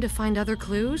dining room to find other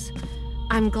clues?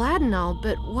 I'm glad and all,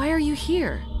 but why are you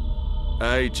here?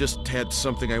 I just had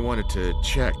something I wanted to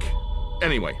check.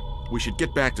 Anyway, we should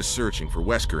get back to searching for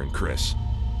Wesker and Chris.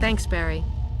 Thanks, Barry.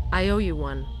 I owe you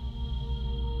one.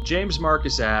 James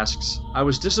Marcus asks, I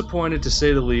was disappointed to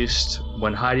say the least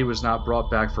when Heidi was not brought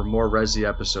back for more Resi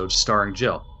episodes starring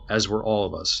Jill, as were all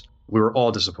of us. We were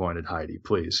all disappointed, Heidi,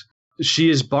 please. She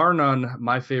is bar none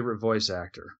my favorite voice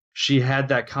actor. She had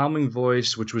that calming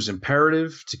voice which was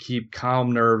imperative to keep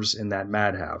calm nerves in that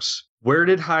madhouse. Where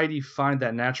did Heidi find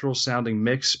that natural sounding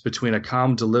mix between a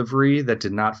calm delivery that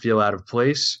did not feel out of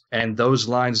place and those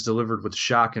lines delivered with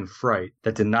shock and fright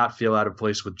that did not feel out of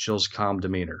place with Jill's calm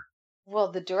demeanor?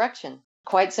 Well, the direction.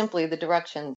 Quite simply, the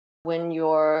direction. When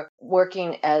you're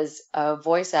working as a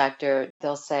voice actor,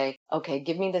 they'll say, okay,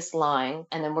 give me this line,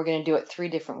 and then we're going to do it 3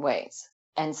 different ways.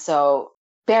 And so,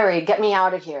 Barry, get me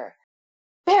out of here.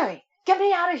 Barry, get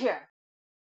me out of here.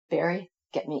 Barry,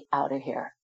 get me out of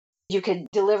here. You could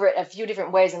deliver it a few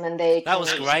different ways, and then they... That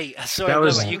was great. Sorry, I don't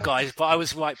know about you guys, but I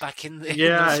was right back in the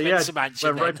Spencer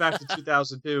Mansion. Right back to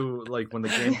 2002, like when the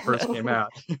game first came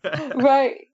out.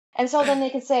 Right. And so then they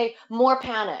can say, more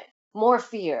panic, more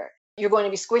fear. You're going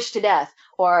to be squished to death,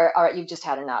 or you've just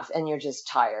had enough and you're just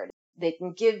tired. They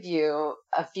can give you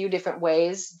a few different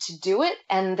ways to do it,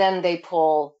 and then they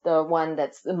pull the one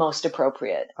that's the most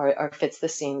appropriate or fits the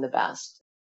scene the best.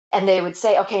 And they would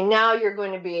say, okay, now you're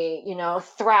going to be,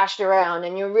 thrashed around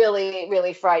and you're really,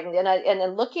 really frightened. And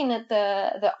then looking at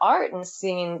the art and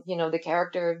seeing, the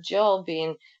character of Jill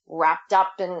being wrapped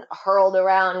up and hurled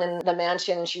around in the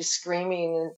mansion, and she's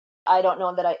screaming. And I don't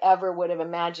know that I ever would have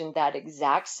imagined that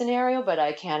exact scenario, but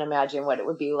I can't imagine what it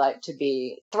would be like to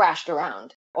be thrashed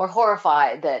around or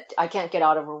horrified that I can't get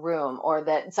out of a room or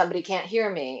that somebody can't hear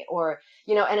me or,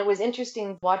 and it was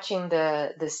interesting watching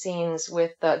the scenes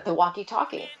with the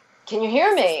walkie-talkie. Can you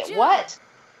hear me? What?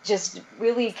 Just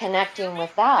really connecting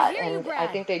with that. And I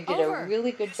think they did a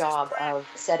really good job of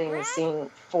setting the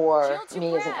scene for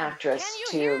me as an actress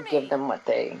to give them what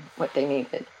they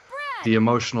needed. The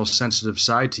emotional, sensitive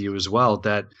side to you as well.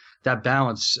 That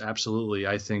balance, absolutely.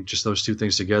 I think just those two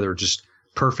things together, just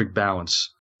perfect balance.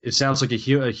 It sounds like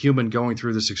a human going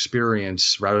through this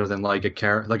experience rather than like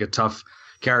a tough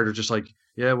character, just like,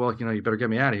 yeah, well, you better get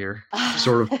me out of here.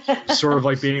 Sort of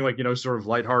like being like, sort of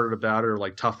lighthearted about it or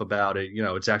like tough about it.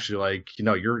 It's actually like,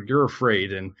 you're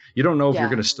afraid and you don't know if you're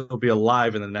going to still be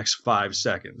alive in the next 5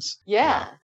 seconds. Yeah.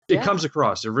 It comes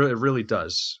across. It really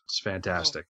does. It's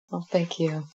fantastic. Well, thank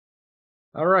you.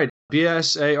 All right.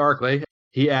 BSA Arkley,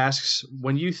 he asks,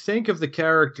 when you think of the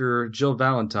character Jill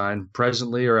Valentine,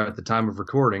 presently or at the time of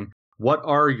recording, what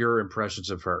are your impressions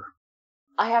of her?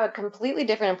 I have a completely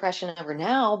different impression of her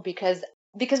now because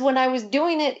when I was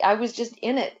doing it, I was just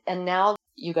in it. And now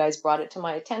you guys brought it to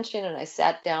my attention and I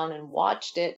sat down and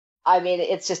watched it. I mean,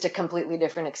 it's just a completely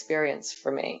different experience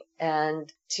for me. And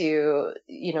to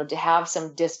have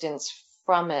some distance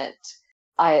from it,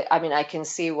 I can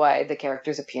see why the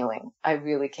character's appealing. I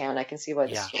really can. I can see why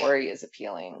the story is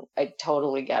appealing. I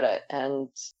totally get it.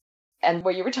 And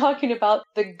where you were talking about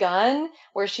the gun,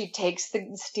 where she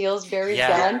steals Barry's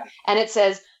gun, and it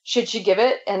says, should she give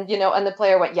it? And, and the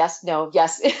player went, yes, no,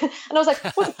 yes. And I was like,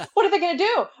 what are they going to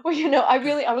do? Well,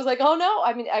 I was like, oh no.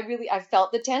 I mean, I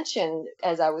felt the tension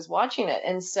as I was watching it.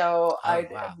 And so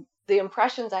the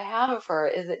impressions I have of her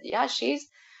is that,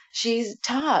 she's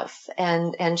tough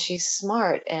and she's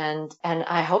smart and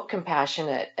I hope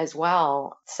compassionate as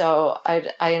well. So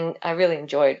I really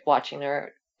enjoyed watching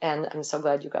her, and I'm so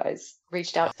glad you guys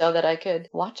reached out so that I could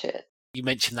watch it. You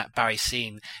mentioned that Barry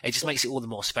scene. It just makes it all the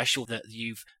more special that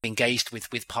you've engaged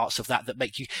with parts of that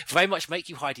make you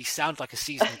Heidi sound like a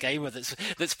seasoned gamer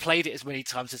that's played it as many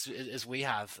times as we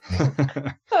have.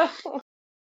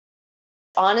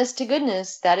 Honest to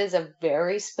goodness, that is a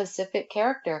very specific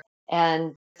character,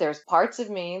 and there's parts of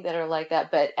me that are like that,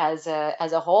 but as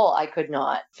a whole, I could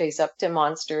not face up to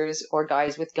monsters or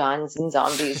guys with guns and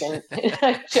zombies, and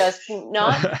just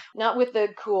not with the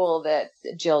cool that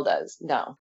Jill does.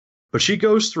 No. But she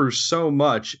goes through so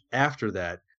much after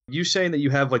that. You saying that you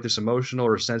have like this emotional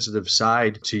or sensitive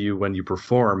side to you when you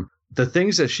perform, the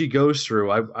things that she goes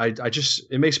through,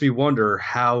 it makes me wonder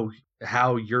how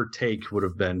your take would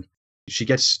have been. She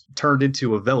gets turned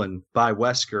into a villain by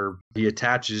Wesker. He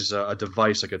attaches a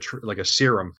device like a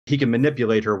serum. He can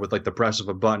manipulate her with like the press of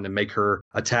a button and make her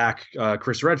attack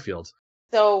Chris Redfield.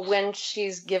 So when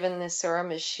she's given this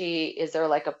serum, is there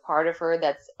like a part of her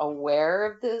that's aware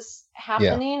of this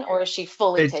happening, or is she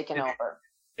fully taken over?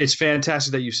 It's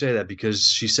fantastic that you say that, because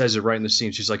she says it right in the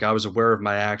scene. She's like, I was aware of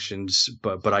my actions,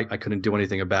 but I couldn't do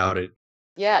anything about it.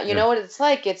 Yeah, you know what it's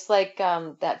like? It's like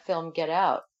that film Get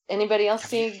Out. Anybody else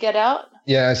see Get Out?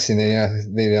 Yeah, I've seen it. Yeah,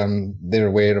 they're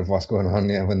aware of what's going on.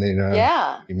 Yeah, when they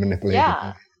manipulate.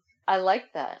 Yeah, I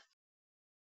like that.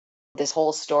 This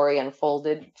whole story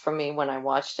unfolded for me when I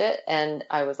watched it, and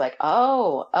I was like,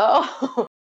 oh.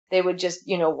 They would just,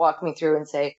 walk me through and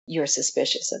say, "You're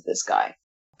suspicious of this guy."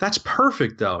 That's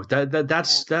perfect, though.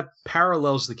 That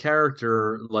parallels the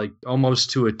character like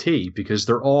almost to a T, because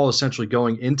they're all essentially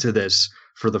going into this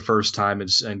for the first time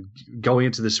and going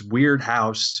into this weird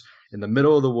house in the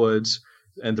middle of the woods,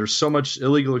 and there's so much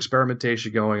illegal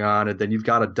experimentation going on, and then you've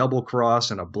got a double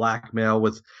cross and a blackmail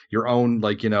with your own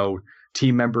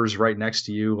team members right next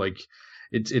to you. Like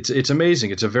it's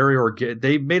amazing. It's a very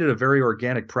they made it a very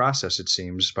organic process, it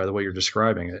seems, by the way you're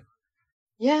describing it.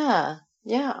 Yeah.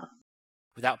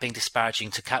 Without being disparaging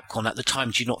to Capcom at the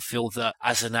time, do you not feel that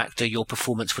as an actor your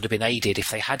performance would have been aided if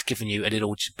they had given you a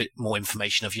little bit more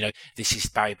information of, this is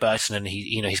Barry Burton and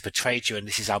he's portrayed you, and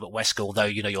this is Albert Wesker, although,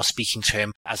 you're speaking to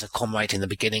him as a comrade in the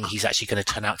beginning, he's actually going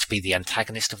to turn out to be the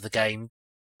antagonist of the game?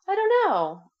 I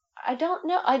don't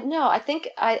know. I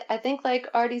think like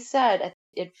Artie said,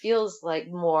 it feels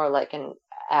like more like an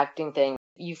acting thing.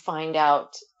 You find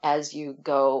out as you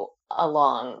go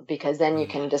along, because then you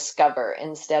can discover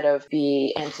instead of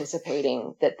be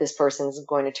anticipating that this person's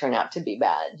going to turn out to be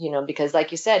bad, because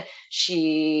like you said,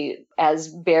 she, as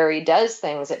Barry does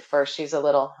things at first, she's a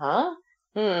little,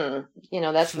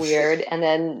 that's weird. And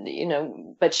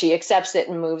then, but she accepts it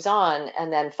and moves on.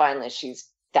 And then finally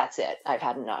that's it. I've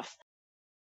had enough.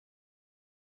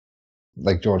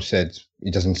 Like George said,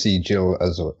 he doesn't see Jill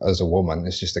as a woman.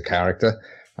 It's just a character.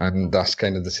 And that's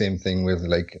kind of the same thing with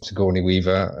like Sigourney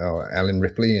Weaver or Ellen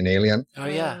Ripley in Alien. Oh,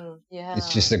 yeah. Yeah.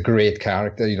 It's just a great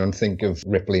character. You don't think of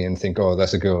Ripley and think, oh,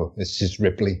 that's a girl. It's just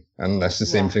Ripley. And that's the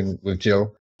same thing with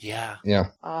Jill. Yeah. Yeah.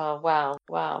 Oh, wow.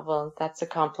 Well, that's a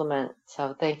compliment.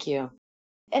 So thank you.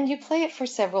 And you play it for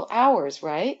several hours,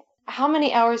 right? How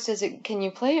many hours can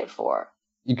you play it for?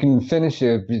 You can finish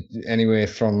it anywhere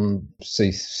from,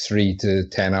 say, 3 to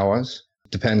 10 hours.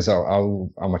 Depends how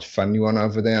much fun you want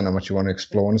over there and how much you want to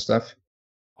explore and stuff.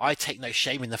 I take no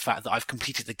shame in the fact that I've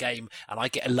completed the game and I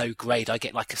get a low grade. I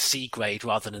get like a C grade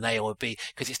rather than an A or a B,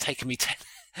 because it's taken me 10.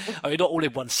 I mean, not all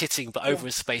in one sitting, but over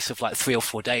a space of like 3 or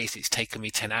 4 days, it's taken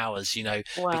me 10 hours,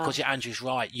 Wow. Because Andrew's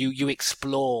right. You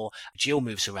explore, Jill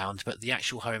moves around, but the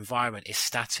her environment is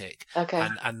static. Okay.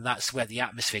 And that's where the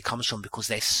atmosphere comes from, because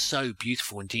they're so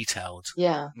beautiful and detailed.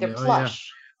 Yeah, they're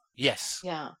plush. Yeah. Yes.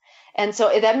 Yeah. And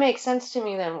so that makes sense to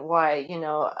me then why,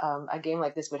 a game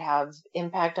like this would have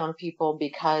impact on people,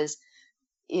 because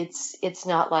it's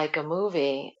not like a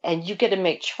movie and you get to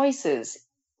make choices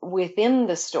within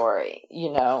the story,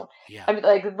 Yeah. I mean,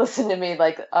 like, listen to me,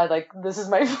 like this is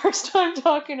my first time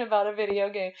talking about a video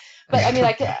game, but I mean,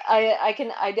 I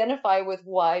can identify with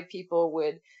why people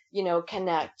would,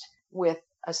 connect with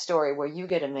a story where you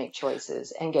get to make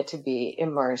choices and get to be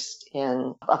immersed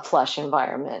in a plush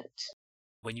environment.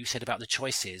 When you said about the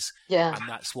choices, yeah, and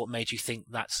that's what made you think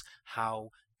that's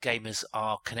how gamers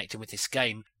are connecting with this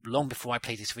game. Long before I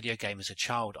played this video game as a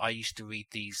child, I used to read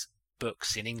these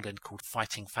books in England called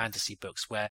fighting fantasy books,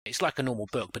 where it's like a normal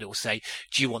book, but it will say,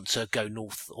 do you want to go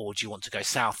north or do you want to go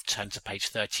south? Turn to page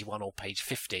 31 or page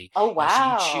 50. Oh,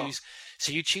 wow.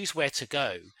 So you choose where to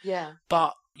go. Yeah.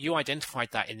 But you identified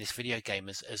that in this video game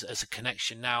as a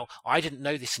connection. Now, I didn't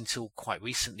know this until quite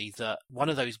recently, that one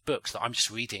of those books that I'm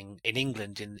just reading in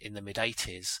England in the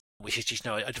mid-80s, which is just,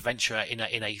 an adventure in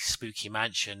a spooky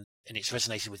mansion, and it's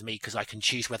resonated with me because I can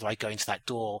choose whether I go into that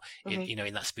door,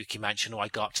 in that spooky mansion, or I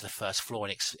go up to the first floor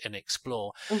and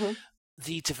explore. Mm-hmm.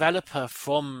 The developer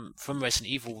from Resident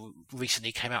Evil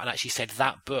recently came out and actually said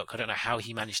that book, I don't know how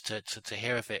he managed to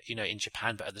hear of it, in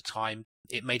Japan, but at the time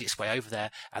it made its way over there.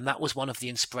 And that was one of the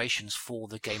inspirations for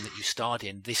the game that you starred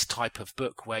in, this type of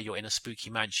book where you're in a spooky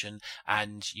mansion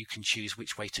and you can choose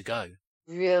which way to go.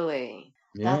 Really?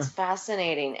 Yeah. That's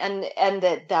fascinating. And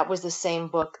that was the same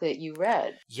book that you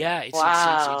read. Yeah.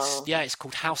 Wow. It's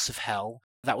called House of Hell.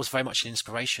 That was very much an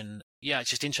inspiration. Yeah,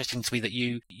 it's just interesting to me that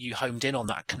you homed in on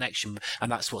that connection,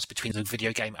 and that's what's between the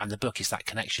video game and the book, is that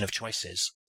connection of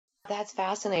choices. That's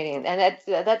fascinating, and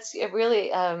that's really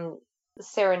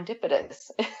serendipitous.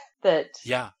 That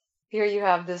here you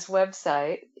have this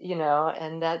website,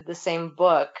 and that the same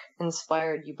book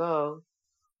inspired you both.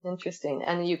 Interesting,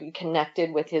 and you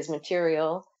connected with his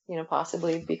material,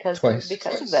 possibly because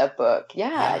of that book.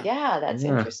 Yeah, that's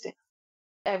interesting.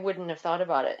 I wouldn't have thought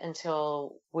about it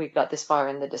until we got this far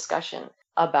in the discussion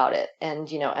about it,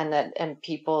 and and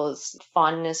people's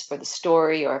fondness for the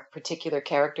story or particular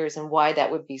characters and why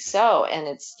that would be so. And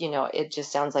it's, it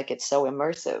just sounds like it's so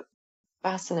immersive.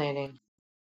 Fascinating.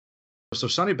 So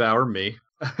Sonny Bauer, me,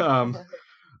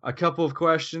 A couple of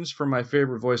questions from my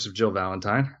favorite voice of Jill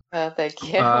Valentine. Thank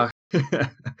you.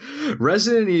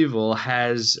 Resident Evil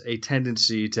has a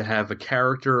tendency to have a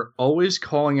character always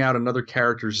calling out another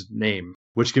character's name,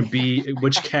 which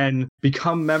can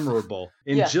become memorable.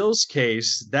 In Jill's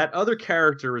case, that other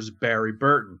character is Barry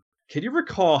Burton. Can you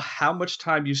recall how much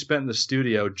time you spent in the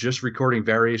studio just recording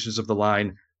variations of the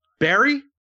line, Barry?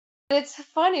 It's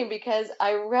funny because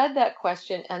I read that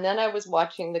question and then I was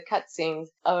watching the cutscenes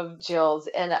of Jill's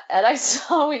and I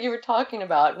saw what you were talking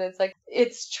about. And it's like,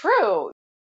 it's true.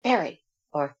 Barry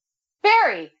or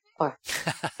Barry or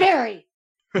Barry.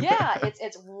 Yeah,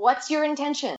 it's what's your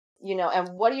intention, and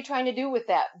what are you trying to do with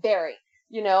that, Barry,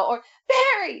 or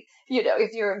Barry,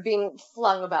 if you're being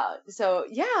flung about. So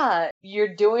yeah,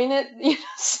 you're doing it,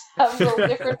 several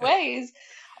different ways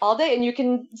all day, and you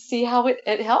can see how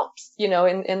it helps,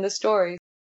 in the story.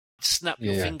 Snap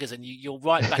your fingers and you're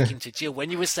right back into Jill. When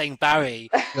you were saying Barry,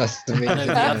 that's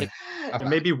amazing.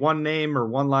 Maybe one name or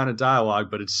one line of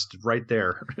dialogue, but it's right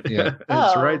there. Yeah,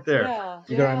 it's right there. Yeah,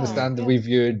 you gotta understand that we've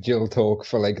heard Jill talk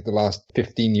for like the last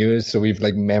 15 years, so we've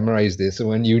like memorized it. So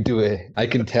when you do it, I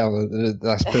can tell that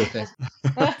that's perfect.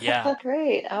 Yeah,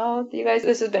 great. Oh, you guys,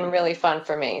 this has been really fun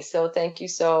for me. So thank you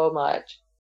so much.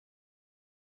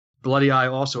 Bloody Eye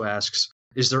also asks,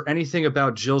 is there anything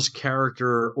about Jill's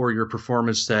character or your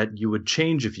performance that you would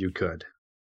change if you could?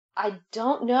 I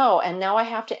don't know. And now I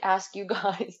have to ask you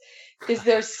guys, is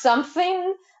there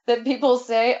something that people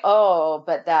say, oh,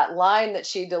 but that line that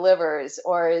she delivers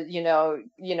or,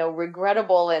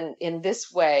 regrettable in this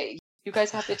way? You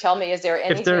guys have to tell me, is there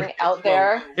anything out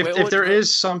there? If there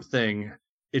is something,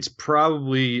 it's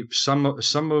probably some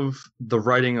of the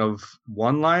writing of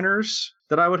one-liners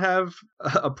that I would have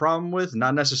a problem with,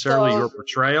 not necessarily your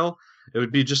portrayal. It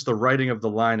would be just the writing of the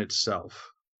line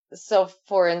itself. So,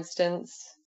 for instance...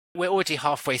 We're already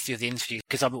halfway through the interview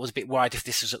because I was a bit worried if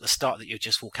this was at the start that you'd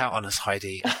just walk out on us,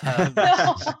 Heidi. No,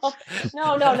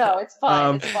 it's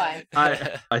fine. It's fine.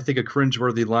 I think a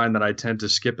cringeworthy line that I tend to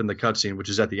skip in the cutscene, which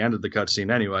is at the end of the cutscene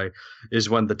anyway, is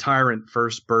when the tyrant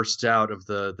first bursts out of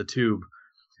the tube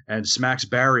and smacks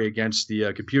Barry against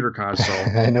the computer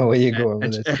console. I know where you're going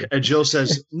with this. And Jill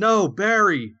says, "No,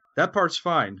 Barry." That part's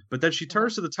fine. But then she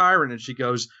turns to the tyrant and she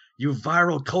goes, "You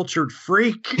viral cultured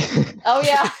freak." Oh,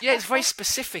 yeah. Yeah, it's very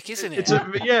specific, isn't it?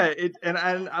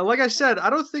 And like I said, I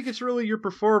don't think it's really your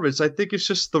performance. I think it's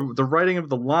just the writing of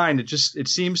the line. It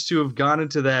seems to have gone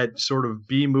into that sort of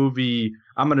B-movie,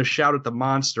 I'm going to shout at the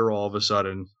monster all of a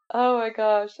sudden. Oh, my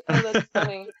gosh. Oh, that's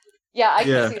funny. Yeah, I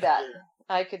can see that.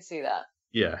 I could see that.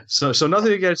 Yeah, so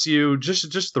nothing against you,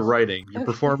 just the writing. Your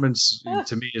performance,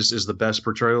 to me, is the best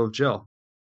portrayal of Jill.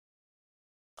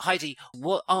 Heidi,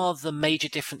 what are the major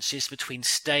differences between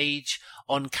stage,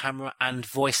 on-camera, and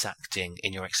voice acting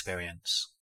in your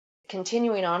experience?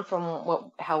 Continuing on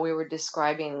from how we were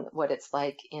describing what it's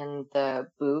like in the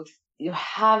booth, you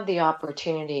have the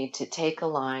opportunity to take a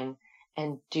line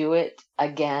and do it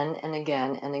again and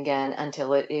again and again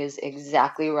until it is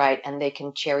exactly right, and they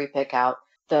can cherry pick out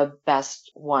the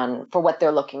best one for what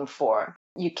they're looking for.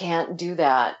 You can't do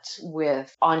that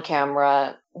with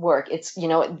on-camera work. It's,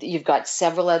 you've got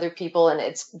several other people and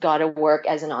it's got to work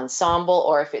as an ensemble,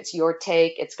 or if it's your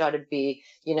take, it's got to be,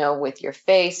 with your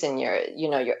face and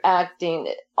your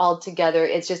acting all together.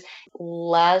 It's just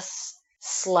less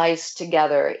sliced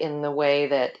together in the way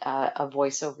that a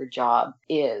voiceover job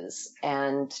is.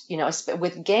 And,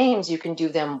 with games, you can do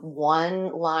them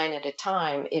one line at a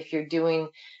time. If you're doing,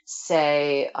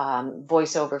 say,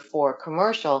 voiceover for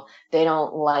commercial, they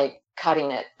don't like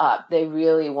cutting it up. They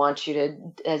really want you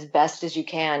to, as best as you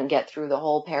can, get through the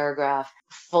whole paragraph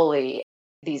fully.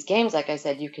 These games, like I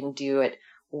said, you can do it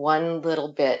one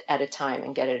little bit at a time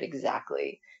and get it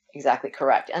exactly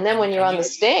correct. And then when you're on the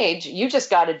stage, you just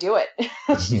got to do it.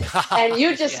 And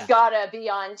you just got to be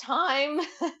on time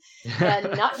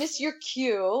and not miss your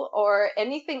cue or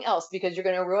anything else, because you're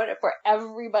going to ruin it for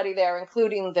everybody there,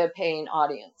 including the paying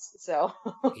audience. So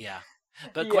yeah.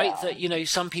 But great that,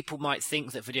 some people might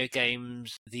think that video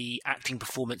games, the acting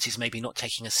performance is maybe not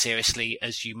taking as seriously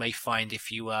as you may find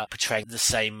if you were portraying the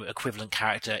same equivalent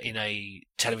character in a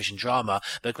television drama.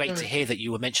 But great to hear that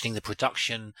you were mentioning the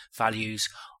production values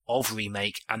of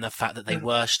Remake and the fact that they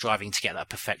were striving to get that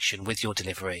perfection with your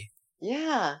delivery.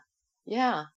 Yeah.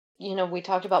 We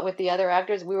talked about with the other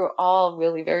actors, we were all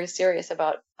really very serious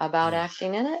about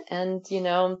acting in it. And,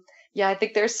 I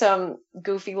think there's some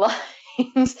goofy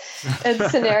lines and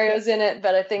scenarios in it,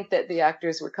 but I think that the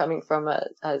actors were coming from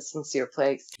a sincere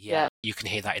place. Yeah, you can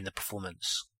hear that in the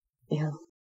performance. Yeah.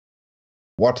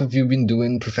 What have you been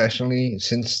doing professionally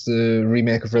since the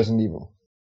remake of Resident Evil?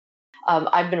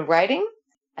 I've been writing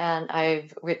and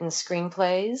I've written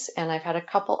screenplays, and I've had a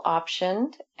couple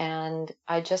optioned, and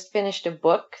I just finished a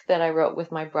book that I wrote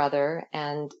with my brother,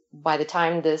 and by the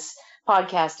time this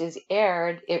podcast is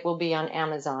aired, it will be on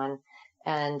Amazon,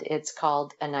 and it's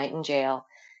called A Night in Jail,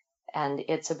 and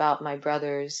it's about my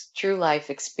brother's true life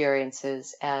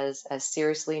experiences as a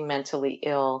seriously mentally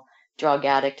ill drug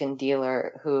addict and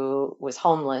dealer who was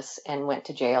homeless and went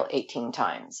to jail 18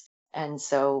 times. And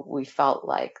so we felt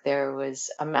like there was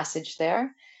a message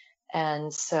there.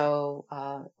 And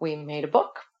so we made a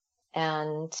book,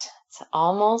 and it's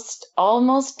almost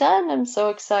done. I'm so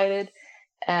excited.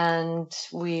 And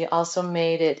we also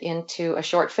made it into a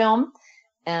short film.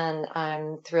 And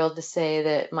I'm thrilled to say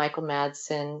that Michael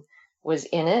Madsen was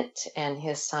in it, and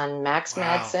his son Max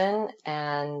Madsen.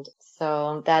 And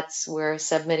so we're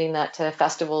submitting that to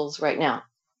festivals right now.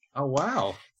 Oh,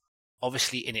 wow.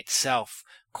 Obviously in itself,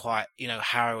 quite,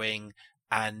 harrowing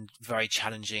and very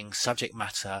challenging subject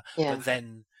matter. Yeah. But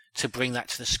then to bring that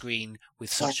to the screen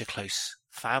with such a close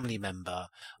family member,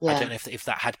 Yeah. I don't know if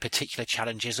that had particular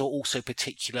challenges or also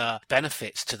particular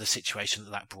benefits to the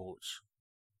situation that brought.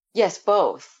 Yes,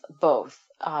 both.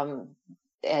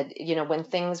 And, when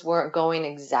things weren't going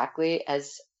exactly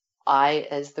as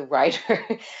the writer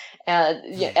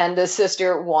and the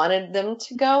sister wanted them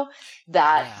to go,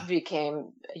 that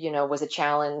became, was a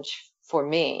challenge for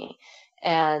me.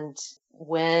 And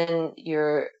when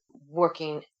you're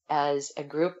working as a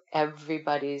group,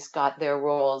 everybody's got their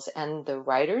roles, and the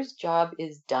writer's job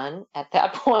is done at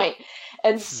that point.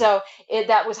 And so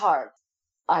that was hard.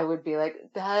 I would be like,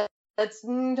 that's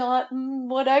not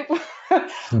what I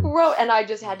wrote. And I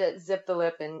just had to zip the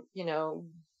lip and,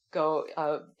 go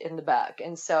in the back.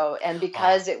 And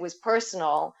because it was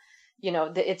personal,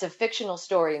 it's a fictional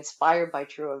story inspired by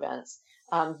true events.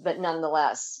 But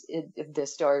nonetheless,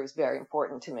 this story was very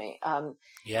important to me. And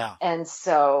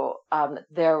so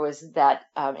there was that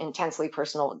intensely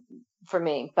personal for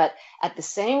me. But at the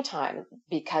same time,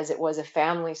 because it was a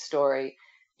family story,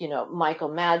 Michael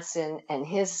Madsen and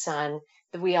his son,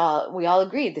 we all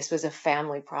agreed this was a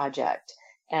family project.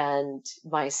 And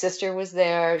my sister was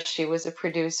there. She was a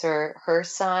producer. Her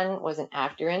son was an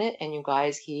actor in it. And you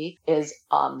guys, he is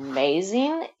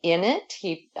amazing in it.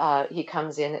 He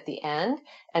comes in at the end.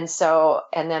 And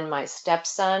then my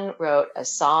stepson wrote a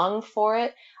song for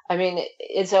it. I mean,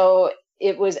 so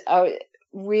it was a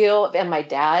real, and my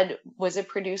dad was a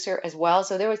producer as well.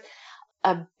 So it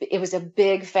was a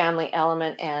big family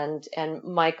element, and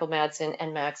Michael Madsen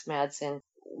and Max Madsen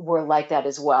were like that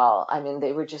as well. I mean,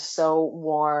 they were just so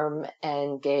warm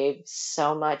and gave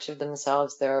so much of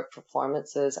themselves. Their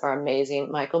performances are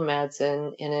amazing. Michael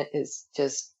Madsen in it is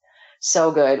just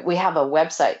so good. We have a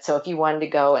website, so if you wanted to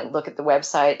go and look at the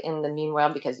website in the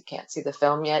meanwhile, because you can't see the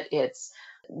film yet, it's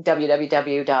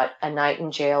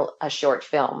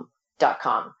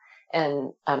www.anightinjailashortfilm.com,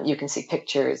 and you can see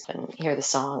pictures and hear the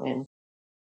song. And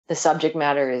the subject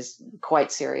matter is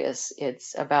quite serious.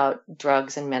 It's about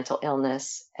drugs and mental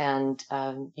illness. And,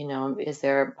 is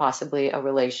there possibly a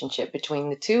relationship between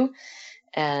the two?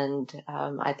 And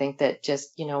I think that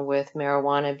just, with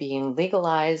marijuana being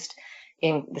legalized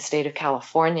in the state of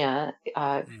California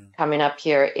coming up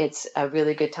here, it's a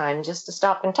really good time just to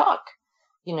stop and talk,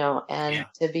 and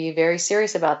to be very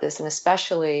serious about this, and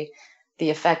especially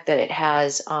the effect that it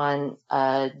has on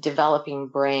a developing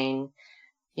brain.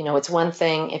 It's one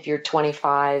thing if you're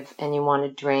 25 and you want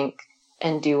to drink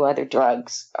and do other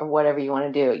drugs or whatever you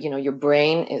want to do. Your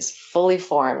brain is fully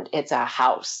formed. It's a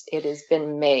house. It has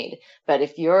been made. But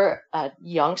if you're a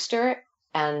youngster,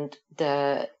 and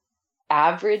the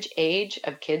average age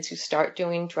of kids who start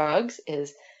doing drugs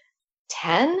is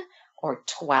 10 or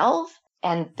 12,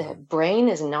 and the brain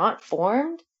is not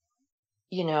formed,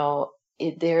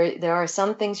 there are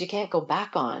some things you can't go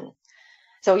back on.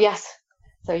 So yes,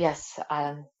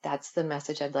 that's the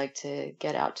message I'd like to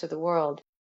get out to the world.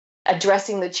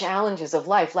 Addressing the challenges of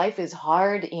life. Life is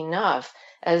hard enough,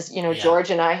 as George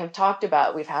and I have talked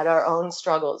about. We've had our own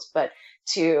struggles, but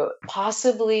to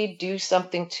possibly do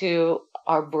something to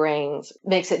our brains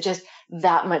makes it just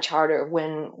that much harder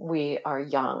when we are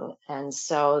young. And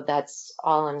so that's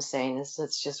all I'm saying is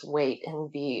let's just wait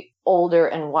and be older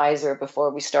and wiser before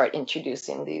we start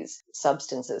introducing these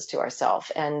substances to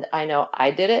ourselves. And I know I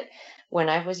did it when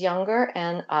I was younger,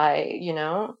 and I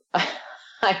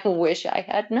wish I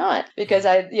had not, because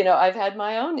I've had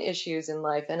my own issues in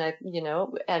life, and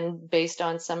and based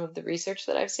on some of the research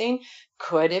that I've seen,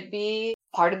 could it be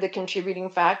part of the contributing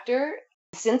factor?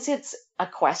 Since it's a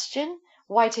question,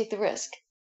 why take the risk?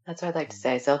 That's what I'd like to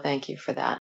say. So thank you for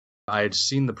that. I had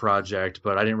seen the project,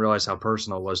 but I didn't realize how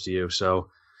personal it was to you. So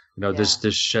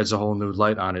this sheds a whole new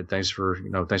light on it. Thanks for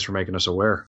making us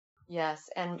aware. Yes,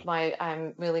 and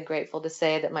I'm really grateful to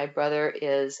say that my brother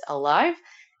is alive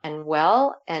and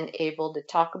well and able to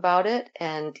talk about it.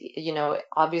 And,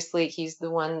 obviously he's the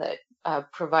one that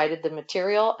provided the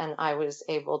material, and I was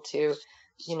able to,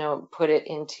 put it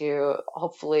into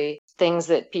hopefully things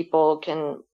that people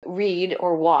can read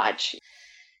or watch.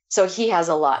 So he has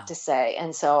a lot to say.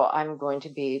 And so I'm going to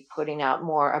be putting out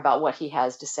more about what he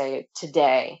has to say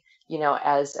today,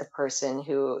 as a person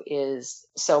who is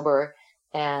sober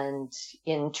and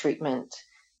in treatment.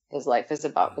 His life is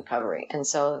about recovery. And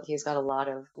so he's got a lot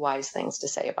of wise things to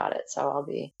say about it. So I'll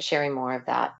be sharing more of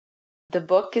that. The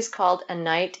book is called A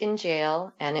Night in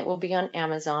Jail, and it will be on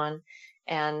Amazon.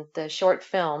 And the short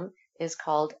film is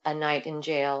called A Night in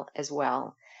Jail as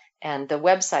well. And the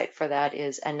website for that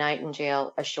is A Night in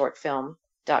Jail, a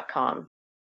shortfilm.com.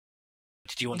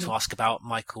 Did you want to ask about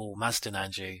Michael Marsden,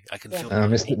 Andrew? I can feel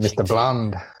Mr.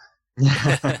 Blonde. I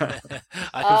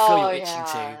can feel you itching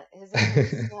too. Isn't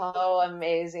it so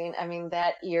amazing? I mean,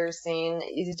 that ear scene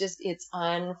it's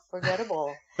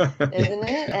unforgettable, isn't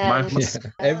it?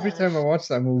 And, every time I watch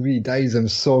that movie, he dies, I'm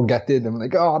so gutted. I'm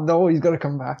like, oh no, he's got to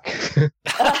come back.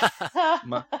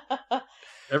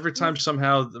 Every time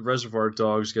somehow the Reservoir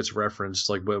Dogs gets referenced,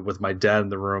 like with my dad in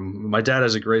the room, my dad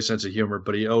has a great sense of humor,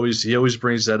 but he always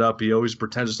brings that up. He always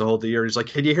pretends to hold the ear. He's like,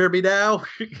 "Can you hear me now?"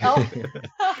 Oh.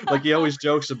 Like he always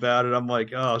jokes about it. I'm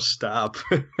like, "Oh, stop!"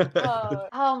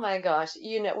 Oh my gosh!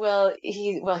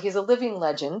 He's a living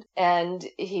legend, and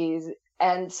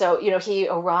so, he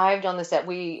arrived on the set.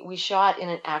 We shot in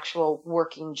an actual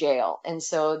working jail. And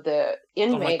so the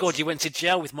inmates... Oh my God, you went to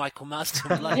jail with Michael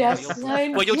Marsden. Yes,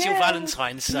 you're Jill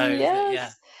Valentine, so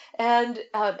yes. Yeah.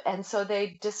 And so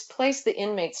they displaced the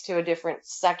inmates to a different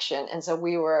section. And so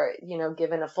we were,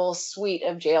 given a full suite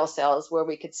of jail cells where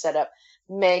we could set up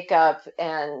makeup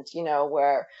and,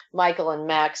 where Michael and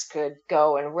Max could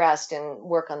go and rest and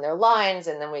work on their lines.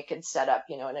 And then we could set up,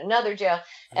 in another jail.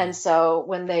 And so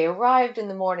when they arrived in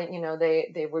the morning,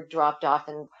 they were dropped off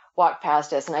and walked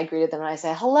past us, and I greeted them and I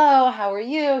said, "Hello, how are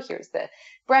you? Here's the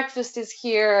breakfast is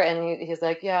here." And he's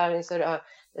like, "Yeah." And he said,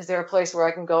 "Is there a place where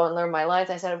I can go and learn my lines?"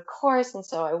 I said, "Of course." And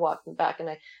so I walked them back and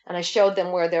I showed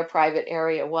them where their private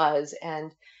area was.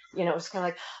 And it was kind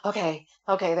of like,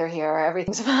 okay, they're here,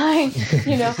 everything's fine,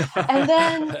 and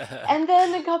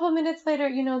then a couple minutes later,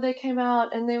 they came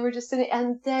out and they were just sitting,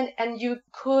 and you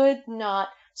could not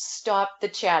stop the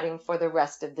chatting for the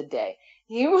rest of the day.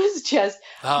 He was just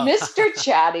Mr.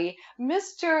 Chatty,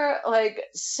 Mr.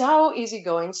 so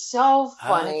easygoing, so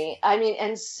funny. I mean,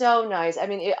 and so nice. I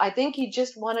mean, I think he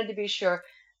just wanted to be sure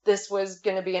this was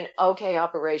going to be an okay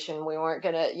operation. We weren't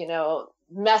going to,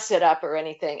 mess it up or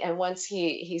anything. And once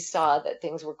he saw that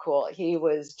things were cool, he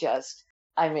was just,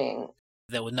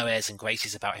 there were no airs and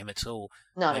graces about him at all.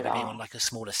 Not maybe at all. being on a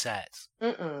smaller set.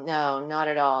 No, not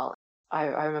at all. I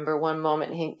remember one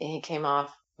moment he came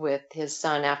off with his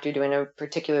son after doing a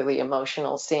particularly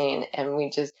emotional scene, and we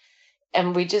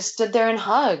just stood there and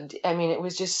hugged. I mean, it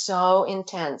was just so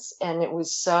intense, and it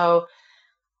was so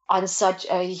on such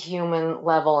a human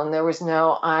level, and there was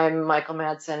no, I'm Michael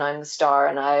Madsen, I'm the star,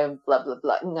 and I blah, blah,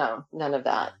 blah. No, none of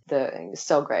that. It was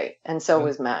so great. And so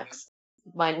was Max.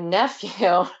 My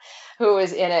nephew, who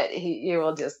was in it, you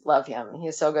will just love him.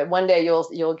 He's so good. One day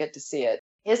you'll get to see it.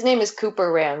 His name is Cooper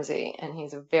Ramsey, and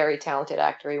he's a very talented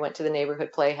actor. He went to the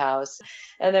Neighborhood Playhouse.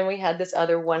 And then we had this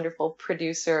other wonderful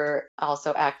producer,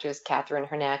 also actress, Catherine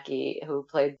Hernacki, who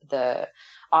played the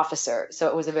officer. So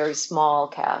it was a very small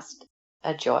cast.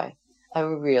 A joy. A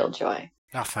real joy.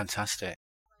 Oh, fantastic.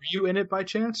 Were you in it by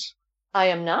chance? I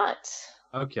am not.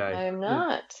 Okay. I am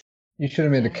not. You should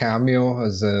have made a cameo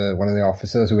as one of the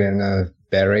officers wearing a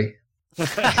beret.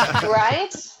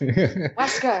 Right?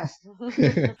 Wesker.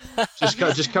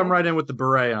 just come right in with the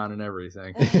beret on and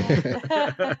everything.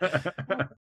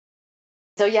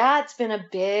 So yeah, it's been a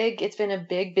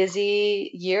big busy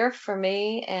year for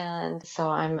me, and so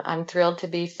I'm thrilled to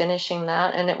be finishing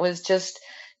that. And it was just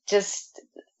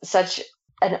such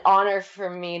an honor for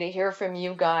me to hear from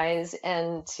you guys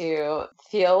and to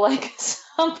feel like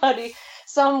somebody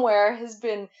somewhere has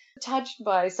been touched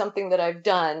by something that I've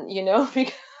done,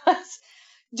 because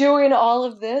doing all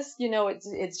of this,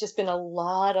 it's just been a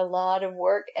lot of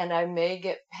work, and I may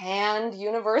get panned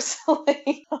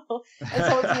universally. And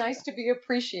so it's nice to be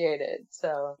appreciated.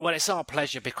 So, well, it's our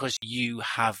pleasure because you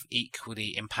have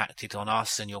equally impacted on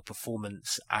us, and your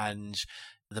performance and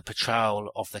the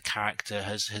portrayal of the character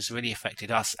has really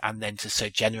affected us, and then to so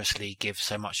generously give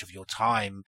so much of your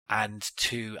time, and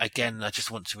to, again, I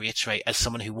just want to reiterate, as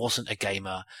someone who wasn't a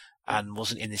gamer and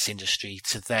wasn't in this industry,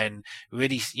 to then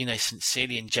really,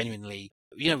 sincerely and genuinely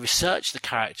research the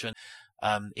character,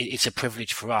 and it's a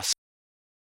privilege for us.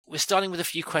 We're starting with a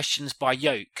few questions by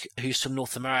Yoke, who's from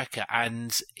North America,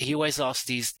 and he always asks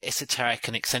these esoteric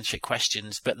and eccentric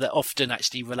questions, but that often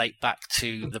actually relate back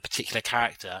to the particular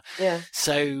character. Yeah.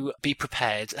 So be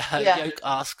prepared. Yoke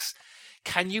asks,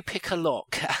 can you pick a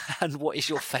lock, and what is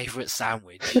your favourite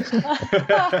sandwich?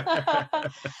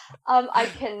 I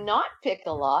cannot pick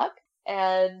a lock,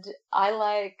 and I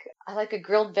like a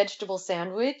grilled vegetable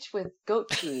sandwich with goat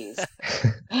cheese.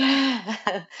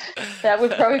 That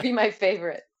would probably be my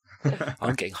favorite.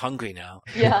 I'm getting hungry now.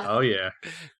 Yeah. Oh, yeah.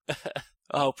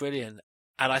 Oh, brilliant.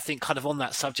 And I think kind of on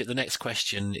that subject, the next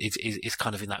question is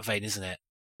kind of in that vein, isn't it?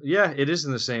 Yeah, it is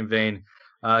in the same vein.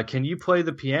 Can you play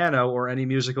the piano or any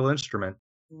musical instrument?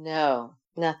 No,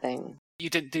 nothing.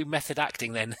 You didn't do method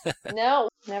acting then? No,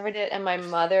 never did. And my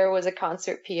mother was a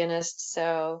concert pianist,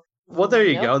 so... Well, there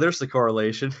you go. There's the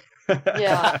correlation.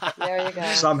 Yeah, there you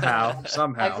go. Somehow.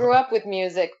 I grew up with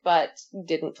music, but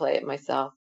didn't play it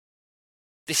myself.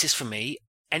 This is for me.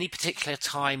 Any particular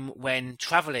time when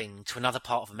travelling to another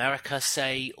part of America,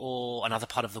 say, or another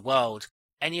part of the world,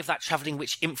 any of that travelling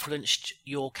which influenced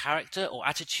your character or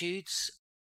attitudes?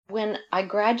 When I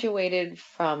graduated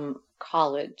from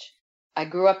college, I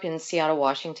grew up in Seattle,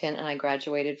 Washington, and I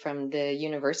graduated from the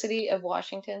University of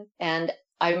Washington. And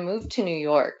I moved to New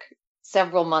York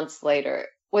several months later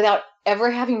without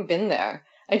ever having been there.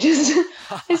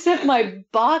 I sent my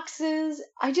boxes.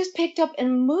 I just picked up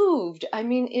and moved. I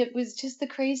mean, it was just the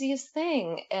craziest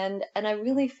thing. And I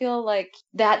really feel like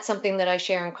that's something that I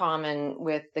share in common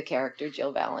with the character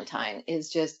Jill Valentine, is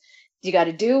just, you got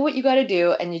to do what you got to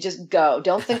do and you just go.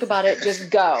 Don't think about it. Just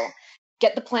go.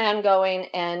 Get the plan going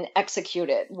and execute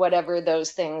it, whatever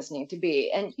those things need to be.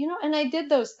 And, and I did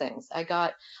those things.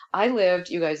 I lived,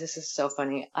 you guys, this is so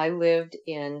funny. I lived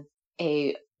in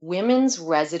a women's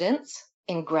residence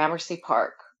in Gramercy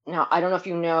Park. Now, I don't know if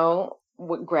you know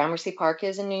what Gramercy Park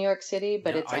is in New York City,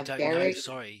 but no,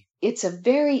 it's a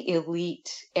very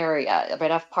elite area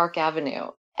right off Park Avenue.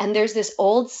 And there's this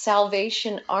old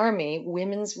Salvation Army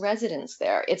women's residence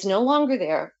there. It's no longer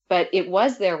there, but it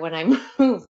was there when I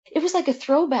moved. It was like a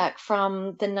throwback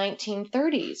from the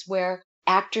 1930s where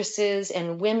actresses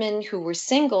and women who were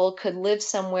single could live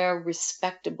somewhere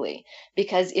respectably.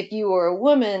 Because if you were a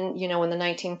woman, in the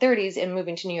 1930s and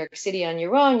moving to New York City on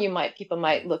your own, people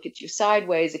might look at you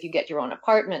sideways if you get your own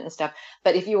apartment and stuff.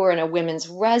 But if you were in a women's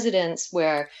residence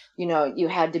where, you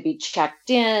had to be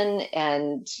checked in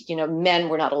and, men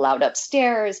were not allowed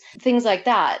upstairs, things like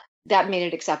that, that made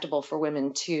it acceptable for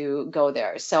women to go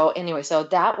there. So anyway, so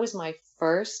that was my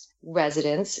first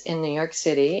residence in New York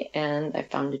City, and I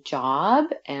found a job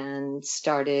and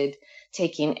started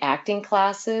taking acting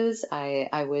classes. I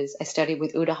studied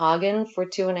with Uta Hagen for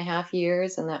 2.5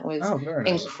 years, and that was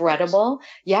incredible. Nice.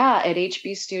 Yeah, at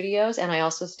HB Studios, and I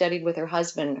also studied with her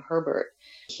husband, Herbert.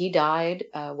 He died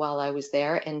while I was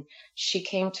there, and she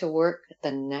came to work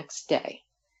the next day,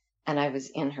 and I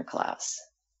was in her class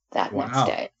that next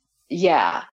day.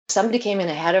 Yeah. Somebody came in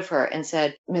ahead of her and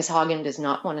said, Ms. Hagen does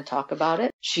not want to talk about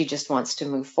it. She just wants to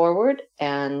move forward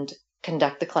and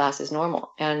conduct the class as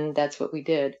normal. And that's what we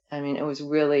did. I mean, it was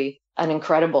really an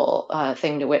incredible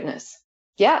thing to witness.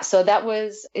 Yeah, so that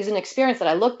is an experience that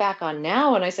I look back on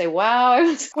now and I say, wow, I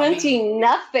was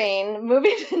 20-nothing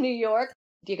moving to New York.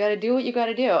 You got to do what you got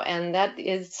to do. And that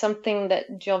is something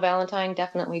that Jill Valentine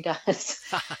definitely does.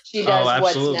 She does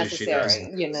what's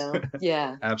necessary,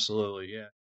 Yeah. Absolutely, yeah.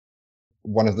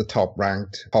 One of the top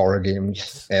ranked horror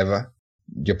games ever.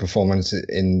 Your performance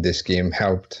in this game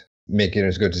helped make it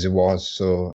as good as it was,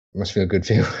 so it must feel good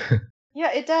for you.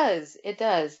 Yeah, it does. It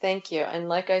does. Thank you. And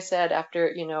like I said,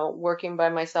 after, working by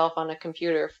myself on a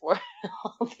computer for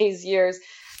all these years,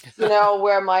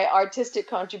 where my artistic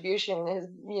contribution is,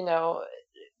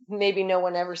 maybe no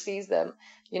one ever sees them,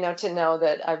 to know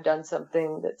that I've done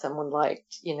something that someone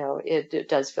liked, it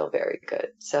does feel very good.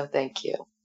 So thank you.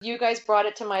 You guys brought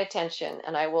it to my attention,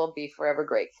 and I will be forever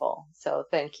grateful. So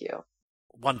thank you.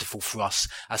 Wonderful for us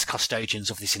as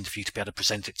custodians of this interview to be able to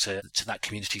present it to that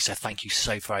community. So thank you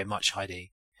so very much,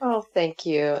 Heidi. Oh, thank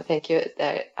you. Thank you.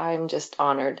 I'm just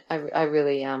honored. I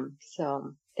really am.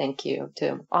 So thank you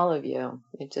to all of you.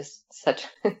 It's just such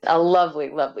a lovely,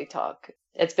 lovely talk.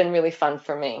 It's been really fun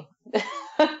for me.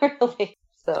 Really.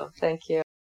 So thank you.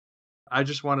 I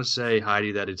just want to say,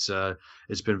 Heidi, that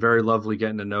it's been very lovely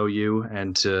getting to know you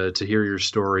and to hear your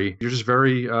story. You're just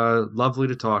very lovely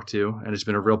to talk to, and it's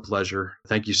been a real pleasure.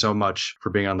 Thank you so much for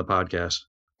being on the podcast.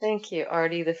 Thank you,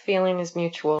 Artie. The feeling is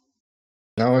mutual.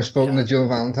 Now I've spoken to Jill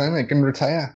Valentine, I can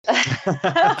retire.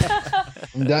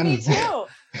 I'm done. Me too.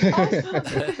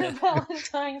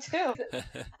 Valentine too.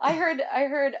 I heard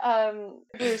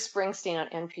Bruce Springsteen on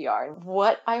NPR.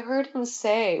 What I heard him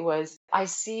say was, I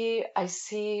see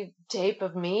tape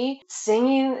of me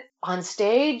singing on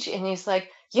stage, and he's like,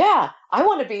 yeah, I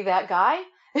want to be that guy.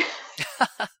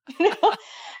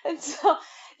 And so,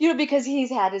 because he's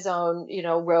had his own,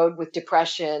 road with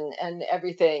depression and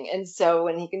everything. And so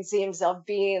when he can see himself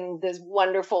being this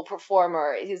wonderful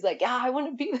performer, he's like, yeah, I want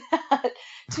to be that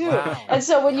too. Wow. And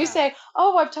so when you say,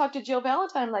 oh, I've talked to Jill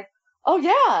Valentine, I'm like, oh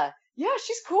yeah,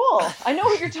 she's cool. I know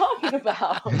what you're talking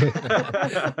about.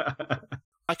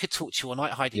 I could talk to you all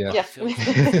night, Heidi. Yeah.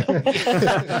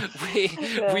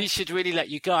 We should really let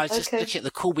you guys just look at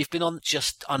the call. We've been on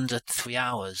just under 3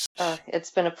 hours.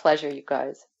 It's been a pleasure, you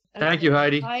guys. Thank you,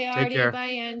 Heidi. Bye, Take Artie. care. Bye,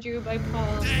 Andrew. Bye,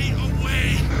 Paul. Stay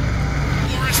away!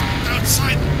 Forest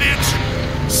outside the mansion!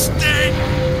 Stay!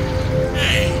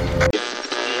 Hey!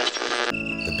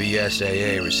 The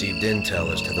BSAA received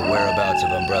intel as to the whereabouts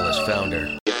of Umbrella's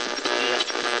founder.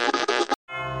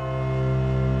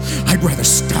 I'd rather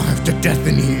starve to death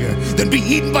in here than be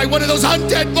eaten by one of those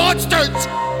undead monsters!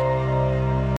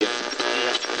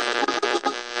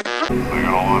 They're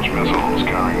gonna launch missiles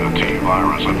carrying the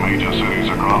T-virus at major cities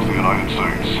across the United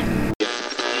States.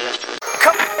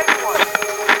 Come on!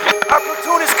 Our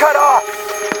platoon is cut off!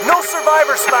 No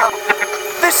survivors found!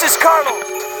 This is Carlos!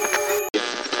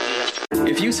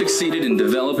 If you succeeded in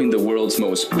developing the world's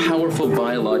most powerful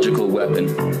biological weapon,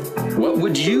 what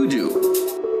would you do?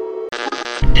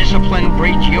 Discipline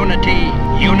breeds unity.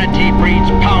 Unity breeds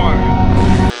power.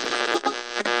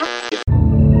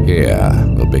 Here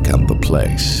will become the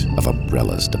place of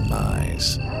Umbrella's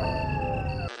demise.